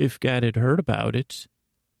 If God had heard about it.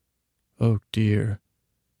 Oh, dear.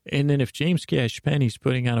 And then if James Cash Penny's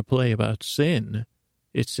putting on a play about sin,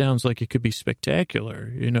 it sounds like it could be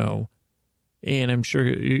spectacular, And I'm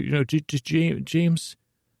sure, did James...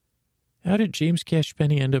 How did James Cash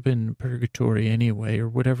Penny end up in purgatory anyway, or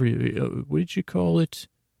whatever? What did you call it?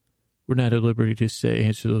 We're not at liberty to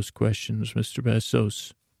answer those questions, Mr.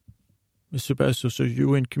 Besos. Mr. Besos, are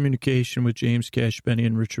you in communication with James Cash Penny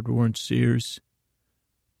and Richard Warren Sears?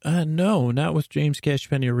 No, not with James Cash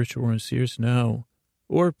Penny or Richard Warren Sears, no.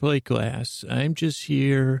 Or plate glass. I'm just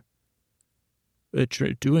here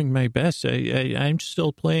doing my best. I'm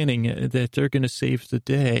still planning that they're going to save the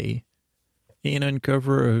day and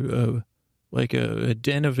uncover a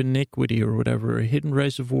den of iniquity or whatever, a hidden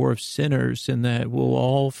reservoir of sinners, and that we'll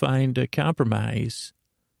all find a compromise.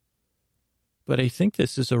 But I think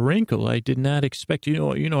this is a wrinkle. I did not expect,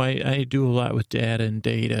 I do a lot with data and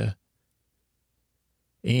data.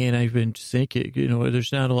 And I've been thinking,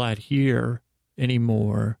 there's not a lot here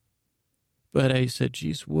anymore. But I said,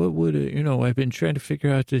 geez, what would, I've been trying to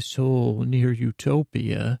figure out this whole near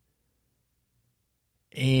utopia.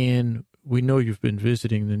 And we know you've been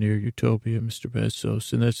visiting the near utopia, Mr.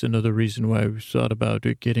 Besos, and that's another reason why we thought about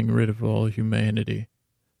getting rid of all humanity.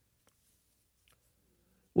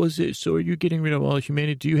 So are you getting rid of all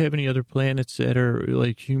humanity? Do you have any other planets that are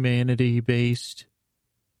like humanity-based?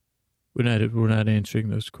 We're not answering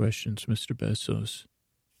those questions, Mr. Besos.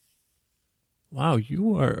 Wow,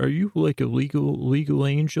 are you like a legal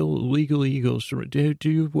angel? Legal Eagles. Do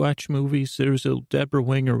you watch movies? Deborah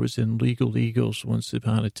Winger was in Legal Eagles once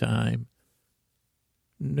upon a time.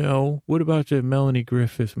 No. What about the Melanie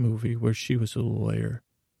Griffith movie where she was a lawyer?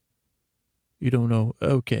 You don't know?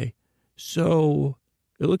 Okay. So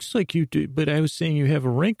it looks like you do, but I was saying you have a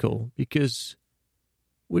wrinkle because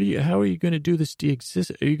how are you going to do this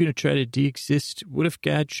de-exist? Are you going to try to de-exist? What if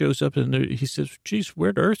God shows up and he says, geez,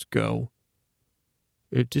 where'd Earth go?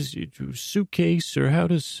 Does suitcase or how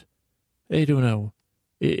does, I don't know.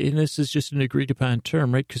 And this is just an agreed upon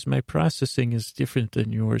term, right? Because my processing is different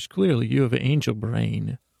than yours. Clearly, you have an angel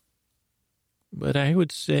brain. But I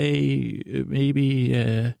would say maybe,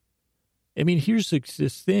 here's the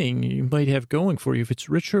thing you might have going for you. If it's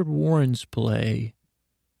Richard Warren's play,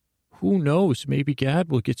 who knows? Maybe God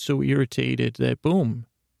will get so irritated that, boom,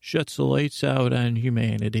 shuts the lights out on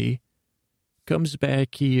humanity, comes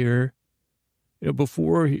back here,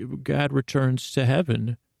 before God returns to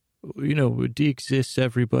heaven, de-exists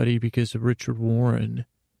everybody because of Richard Warren.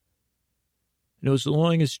 As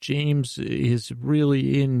long as James is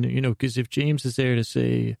really in, because if James is there to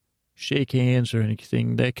say, shake hands or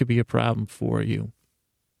anything, that could be a problem for you.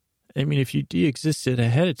 If you de-existed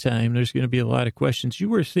ahead of time, there's going to be a lot of questions. You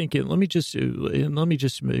were thinking, let me just,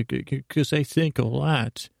 because I think a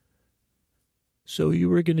lot. So you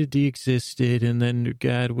were going to de-exist it, and then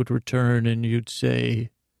God would return, and you'd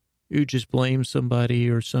just blame somebody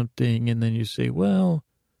or something, and then you say, well,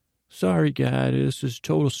 sorry, God, this is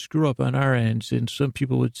total screw up on our ends. And some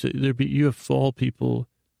people would say, you have fall people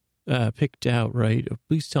picked out, right?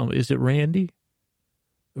 Please tell me, is it Randy?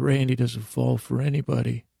 Randy doesn't fall for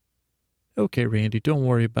anybody. Okay, Randy, don't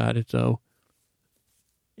worry about it, though.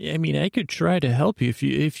 I could try to help you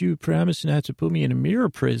if you promise not to put me in a mirror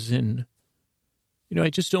prison. I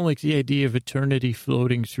just don't like the idea of eternity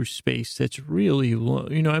floating through space. That's really,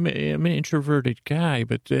 I'm an introverted guy,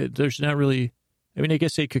 but there's not really, I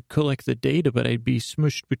guess I could collect the data, but I'd be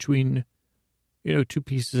smushed between, two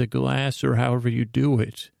pieces of glass or however you do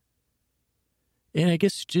it. And I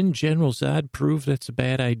guess in general, Zod proved that's a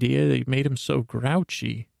bad idea. They made him so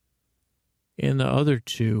grouchy. And the other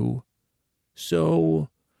two. So,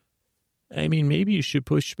 maybe you should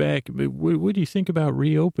push back. What do you think about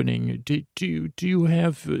reopening? Do you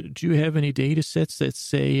have any data sets that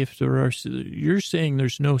say if there are? You're saying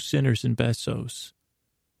there's no sinners in Besos,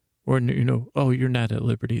 or oh, you're not at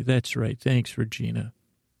liberty. That's right. Thanks, Regina.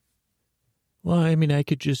 Well, I mean, I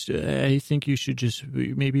think you should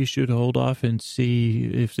maybe you should hold off and see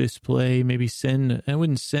if this play, I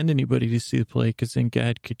wouldn't send anybody to see the play because then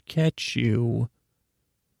God could catch you.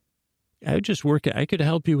 I could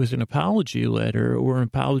help you with an apology letter or an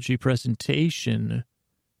apology presentation.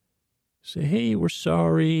 Say, hey, we're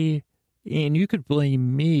sorry. And you could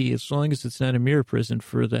blame me as long as it's not a mere prison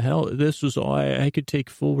for the hell. This was all I could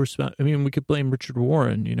take full I mean, we could blame Richard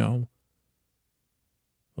Warren,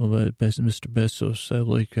 Well, Mr. Besos, I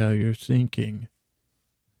like how you're thinking.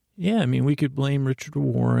 Yeah, I mean, we could blame Richard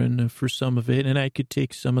Warren for some of it, and I could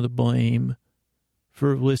take some of the blame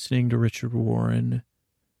for listening to Richard Warren.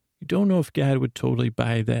 You don't know if God would totally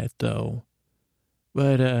buy that, though.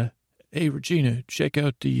 But, hey, Regina, check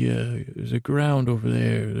out the ground over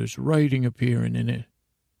there. There's writing appearing in it.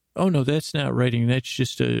 Oh, no, that's not writing. That's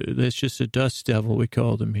just a dust devil, we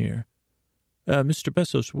call them here. Mr.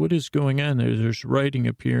 Besos, what is going on there? There's writing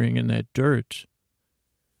appearing in that dirt.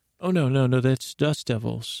 Oh, no, that's dust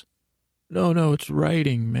devils. No, it's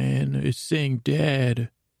writing, man. It's saying,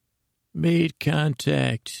 Dad, made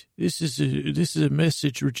contact. This is a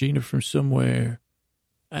message, Regina, from somewhere.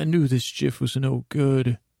 I knew this Jiff was no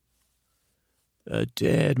good.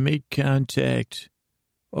 Dad, made contact.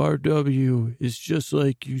 RW is just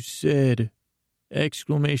like you said.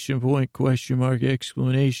 Exclamation point, question mark,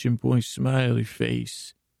 exclamation point, smiley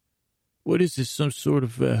face. What is this, some sort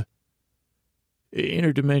of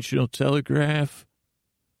interdimensional telegraph?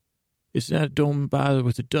 It's not, don't bother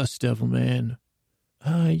with the dust devil, man.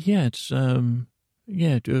 Yeah, it's,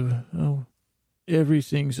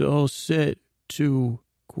 everything's all set to,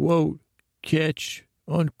 quote, catch,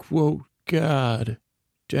 unquote, God, ...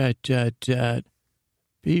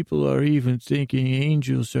 People are even thinking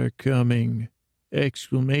angels are coming.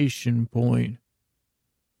 Exclamation point.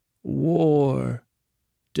 War. ...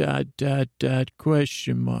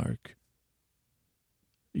 question mark.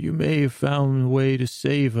 You may have found a way to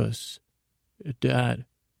save us. ...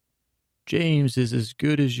 James is as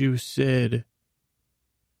good as you said.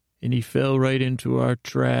 And he fell right into our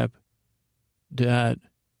trap. ...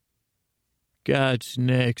 God's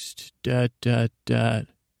next. ...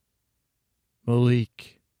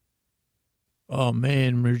 Malik. Oh,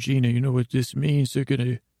 man, Regina, you know what this means? What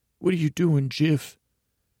are you doing, Jiff?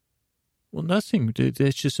 Well, nothing.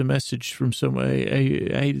 That's just a message from someone.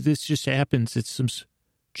 This just happens. It's some,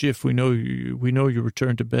 Jiff, we know you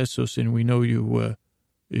returned to Besos, and we know you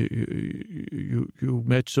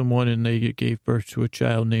met someone and they gave birth to a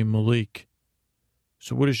child named Malik.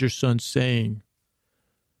 So what is your son saying?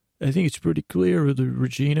 I think it's pretty clear,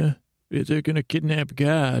 Regina. They're going to kidnap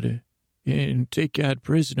God and take God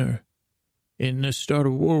prisoner and start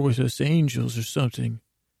a war with us angels or something.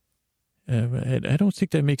 I don't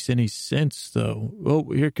think that makes any sense, though. Oh,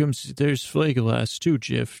 there's Flagelass, too,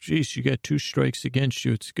 Jiff. Jeez, you got 2 strikes against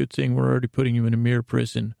you. It's a good thing we're already putting you in a mere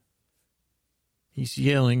prison. He's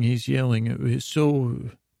yelling.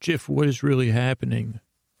 So, Jiff, what is really happening?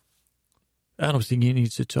 I don't think he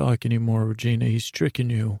needs to talk anymore, Regina. He's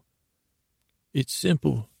tricking you. It's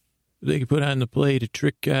simple. They can put on the play to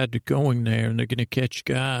trick God to going there, and they're going to catch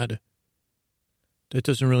God. That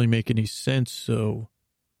doesn't really make any sense, so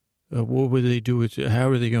what would they do? How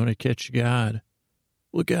are they going to catch God?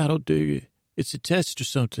 Well, God will do it's a test or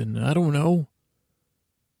something. I don't know.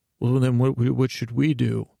 Well, then what should we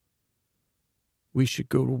do? We should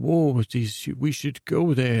go to war with these. We should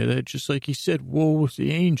go there. That just like he said, war with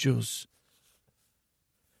the angels.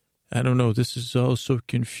 I don't know. This is all so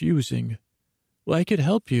confusing. Well, I could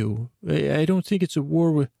help you. I don't think it's a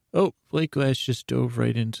war with... Oh, Blake Glass just dove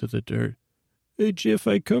right into the dirt. Hey, Jiff,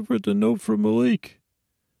 I covered the note from Malik.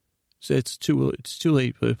 So it's too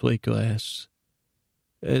late for Blake Glass.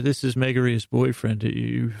 This is Megaria's boyfriend that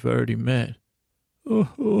you've already met.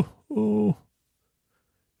 Oh.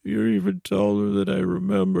 You're even taller than I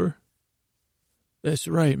remember. That's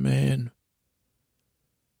right, man.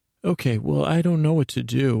 Okay, well, I don't know what to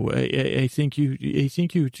do. I think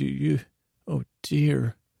you... Oh,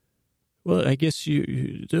 dear. Well, I guess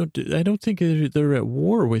you don't... I don't think they're at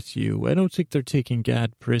war with you. I don't think they're taking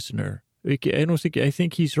God prisoner. I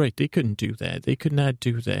think he's right. They couldn't do that. They could not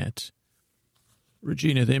do that.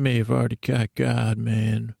 Regina, they may have already caught God,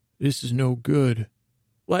 man. This is no good.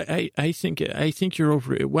 Well, I think you're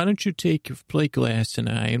over it. Why don't you take plate glass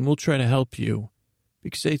and we'll try to help you.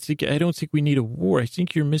 Because I don't think we need a war. I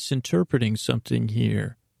think you're misinterpreting something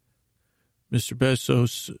here. Mr.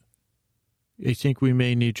 Besos, I think we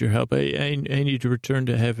may need your help. I need to return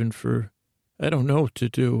to heaven for, I don't know what to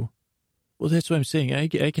do. Well, that's what I'm saying. I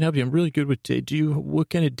can help you. I'm really good with, what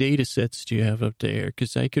kind of data sets do you have up there?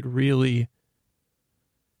 Because I could really,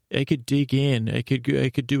 I could dig in. I could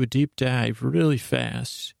do a deep dive really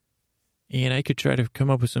fast. And I could try to come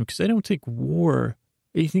up with some, because I don't think war,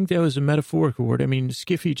 I think that was a metaphorical word. I mean,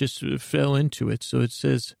 Skiffy just fell into it. So it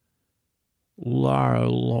says,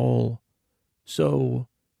 lol. So,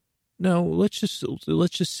 no, let's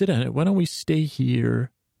just sit on it. Why don't we stay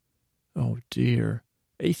here? Oh, dear.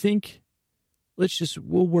 I think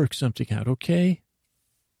we'll work something out, okay?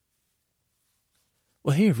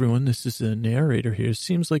 Well, hey, everyone, this is the narrator here.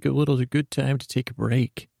 Seems like a good time to take a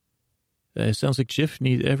break. It sounds like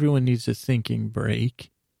everyone needs a thinking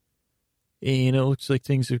break. And it looks like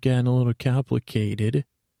things have gotten a little complicated.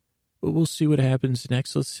 But we'll see what happens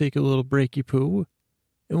next. Let's take a little breaky poo.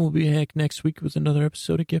 And we'll be back next week with another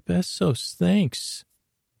episode of Get Besos. Thanks.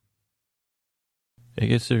 I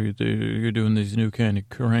guess they're doing these new kind of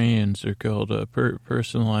crayons. They're called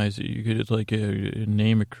personalized. You could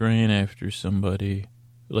name a crayon after somebody,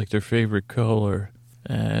 like their favorite color.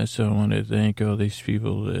 So I want to thank all these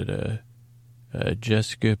people that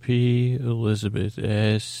Jessica P, Elizabeth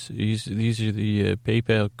S. These are the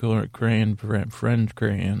PayPal crayon friend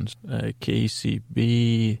crayons. Casey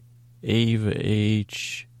B, Ava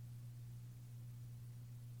H,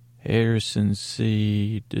 Harrison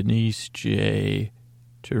C, Denise J,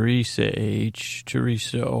 Teresa H,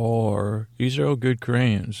 Teresa R. These are all good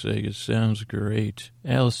crayons. It sounds great.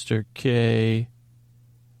 Alistair K,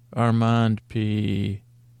 Armand P,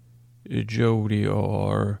 Jody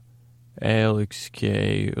R, Alex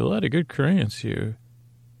K. A lot of good crayons here.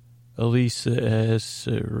 Elisa S,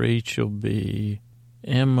 Rachel B,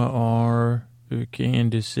 Emma R,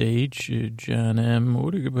 Candace H, John M.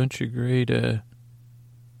 What a bunch of great,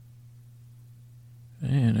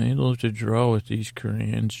 man, I love to draw with these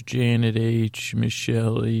crayons. Janet H,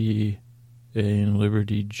 Michelle E, and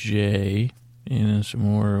Liberty J. And then some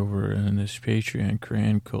more over in this Patreon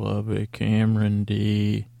Crayon Club. Cameron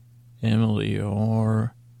D, Emily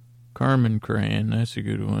R, Carmen Crayon, that's a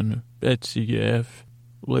good one. Betsy F,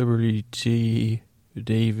 Liberty T,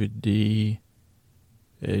 David D,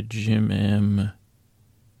 Jim M,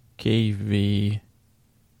 KV,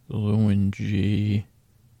 Lewin G,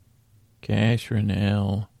 Catherine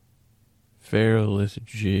L, Farrellith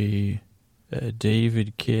G,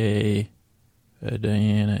 David K,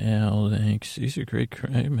 Diana L, thanks. These are great,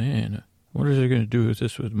 man. What are they going to do with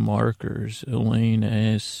this with markers? Elaine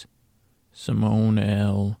S, Simone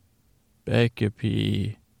L, Becca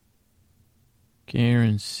P,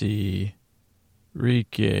 Karen C,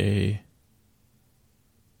 Rike,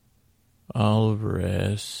 Oliver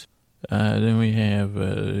S. Then we have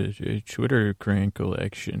a Twitter crayon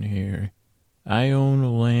collection here. I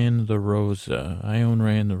own Land the Rosa. I own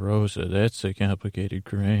Rand the Rosa. That's a complicated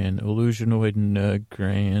crayon. Illusionoid Nug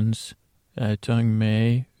crayons. Tung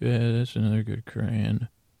May. Yeah, that's another good crayon.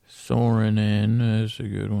 Soren N. That's a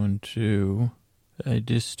good one, too.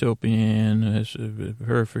 Dystopian. That's a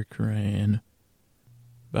perfect crayon.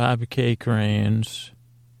 Bob K. crayons.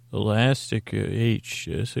 Elastic H.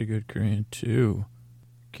 That's a good crayon, too.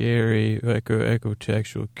 Gary.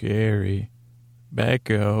 Ecotextual Gary.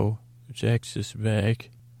 Becco. Texas Beck.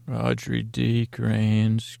 Audrey D.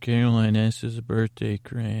 crayons. Caroline S.'s birthday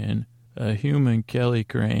crayon. Human Kelly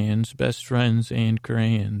crayons. Best friends and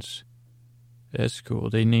crayons. That's cool.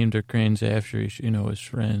 They named their crayons after his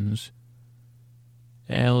friends.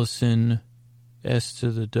 Allison S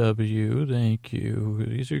to the W. Thank you.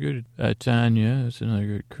 These are good. Tanya. That's another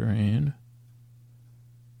good crayon.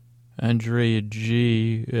 Andrea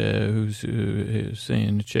G, who's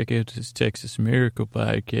saying, check out this Texas Miracle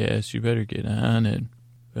podcast. You better get on it.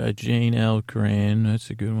 Jane L. Crayon. That's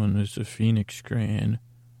a good one. That's a Phoenix Crayon.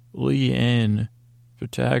 Lee N.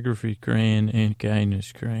 Photography Crayon and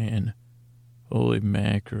Kindness Crayon. Holy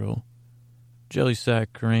mackerel. Jelly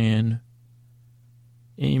Sock Crayon.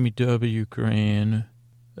 Amy W. Crayon.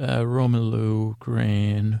 Romelu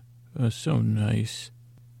Crayon. So nice.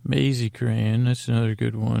 Maisie Crayon, that's another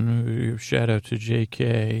good one. Shout out to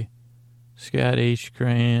JK. Scott H.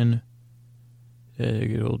 Crayon.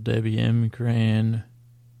 Good old Debbie M. Crayon.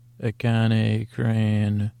 Akane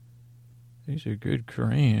Crayon. These are good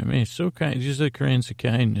crayons. I mean, it's so kind. These are the crayons of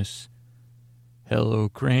kindness. Hello,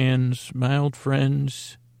 crayons, mild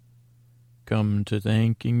friends. Come to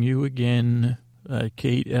thanking you again.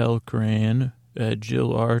 Kate L. Crayon.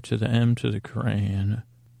 Jill R. to the M to the crayon.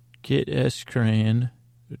 Kit S. Crayon.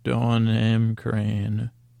 Dawn M. Crayon,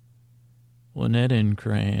 Lynette N.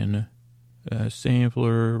 Crayon,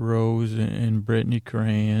 Sampler, Rose, and Brittany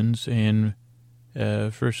Crayons, and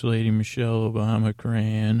First Lady Michelle Obama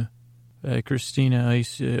Crayon, Christina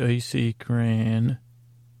Icy Crayon,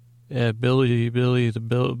 Billy the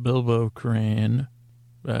Bilbo Crayon,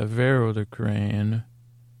 Vero the Crayon,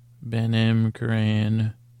 Ben M.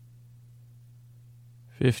 Cran.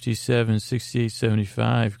 57, 68,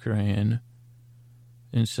 75 Cran.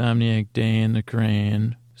 Insomniac Dan the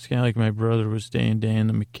Cran. It's kind of like my brother was Dan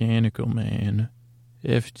the Mechanical Man.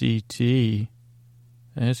 FDT.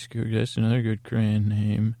 That's good. That's another good Cran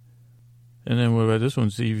name. And then what about this one?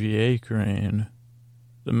 ZVA Cran.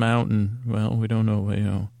 The Mountain. Well, we don't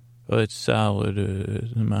know. Oh, it's Solid,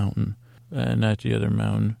 the Mountain. Not the other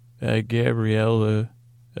mountain. Gabriella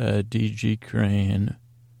DG Cran.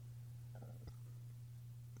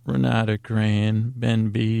 Renata Cran. Ben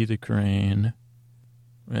B. the Cran.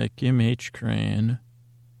 Kim H. Cran.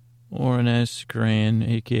 Lauren S. Cran,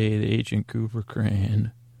 a.k.a. the Agent Cooper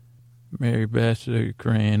Cran. Mary Beth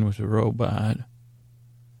Cran was a robot.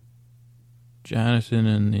 Jonathan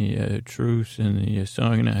and the Truth in the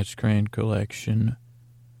Songnauts Cran collection.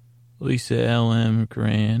 Lisa L.M.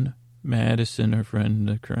 Cran. Madison, her friend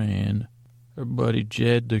the Cran. Her buddy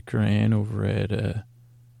Jed the Cran over at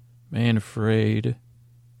Man Afraid.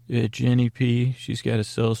 Jenny P. She's got a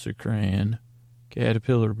Seltzer Cran.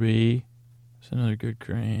 Caterpillar B. That's another good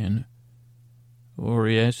Cran.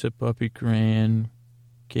 Oriessa Puppy Cran.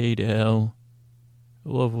 Kate L.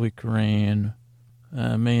 Lovely Cran.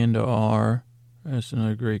 Amanda R. That's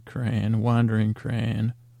another great Cran. Wandering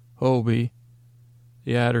Cran. Hobie.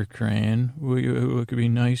 The Otter Cran. What could be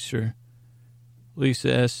nicer?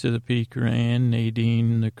 Lisa S. to the P Cran.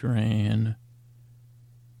 Nadine the Cran.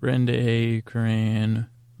 Brenda A. Cran.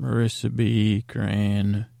 Marissa B.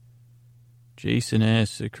 Cran. Jason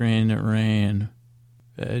S. the Cran that ran.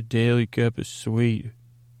 Daily Cup is Sweet.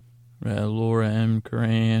 Laura M.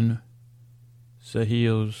 Cran.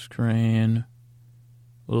 Sahil's Cran.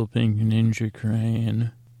 Little Pink Ninja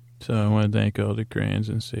Cran. So I want to thank all the Crans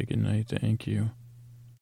and say goodnight. Thank you.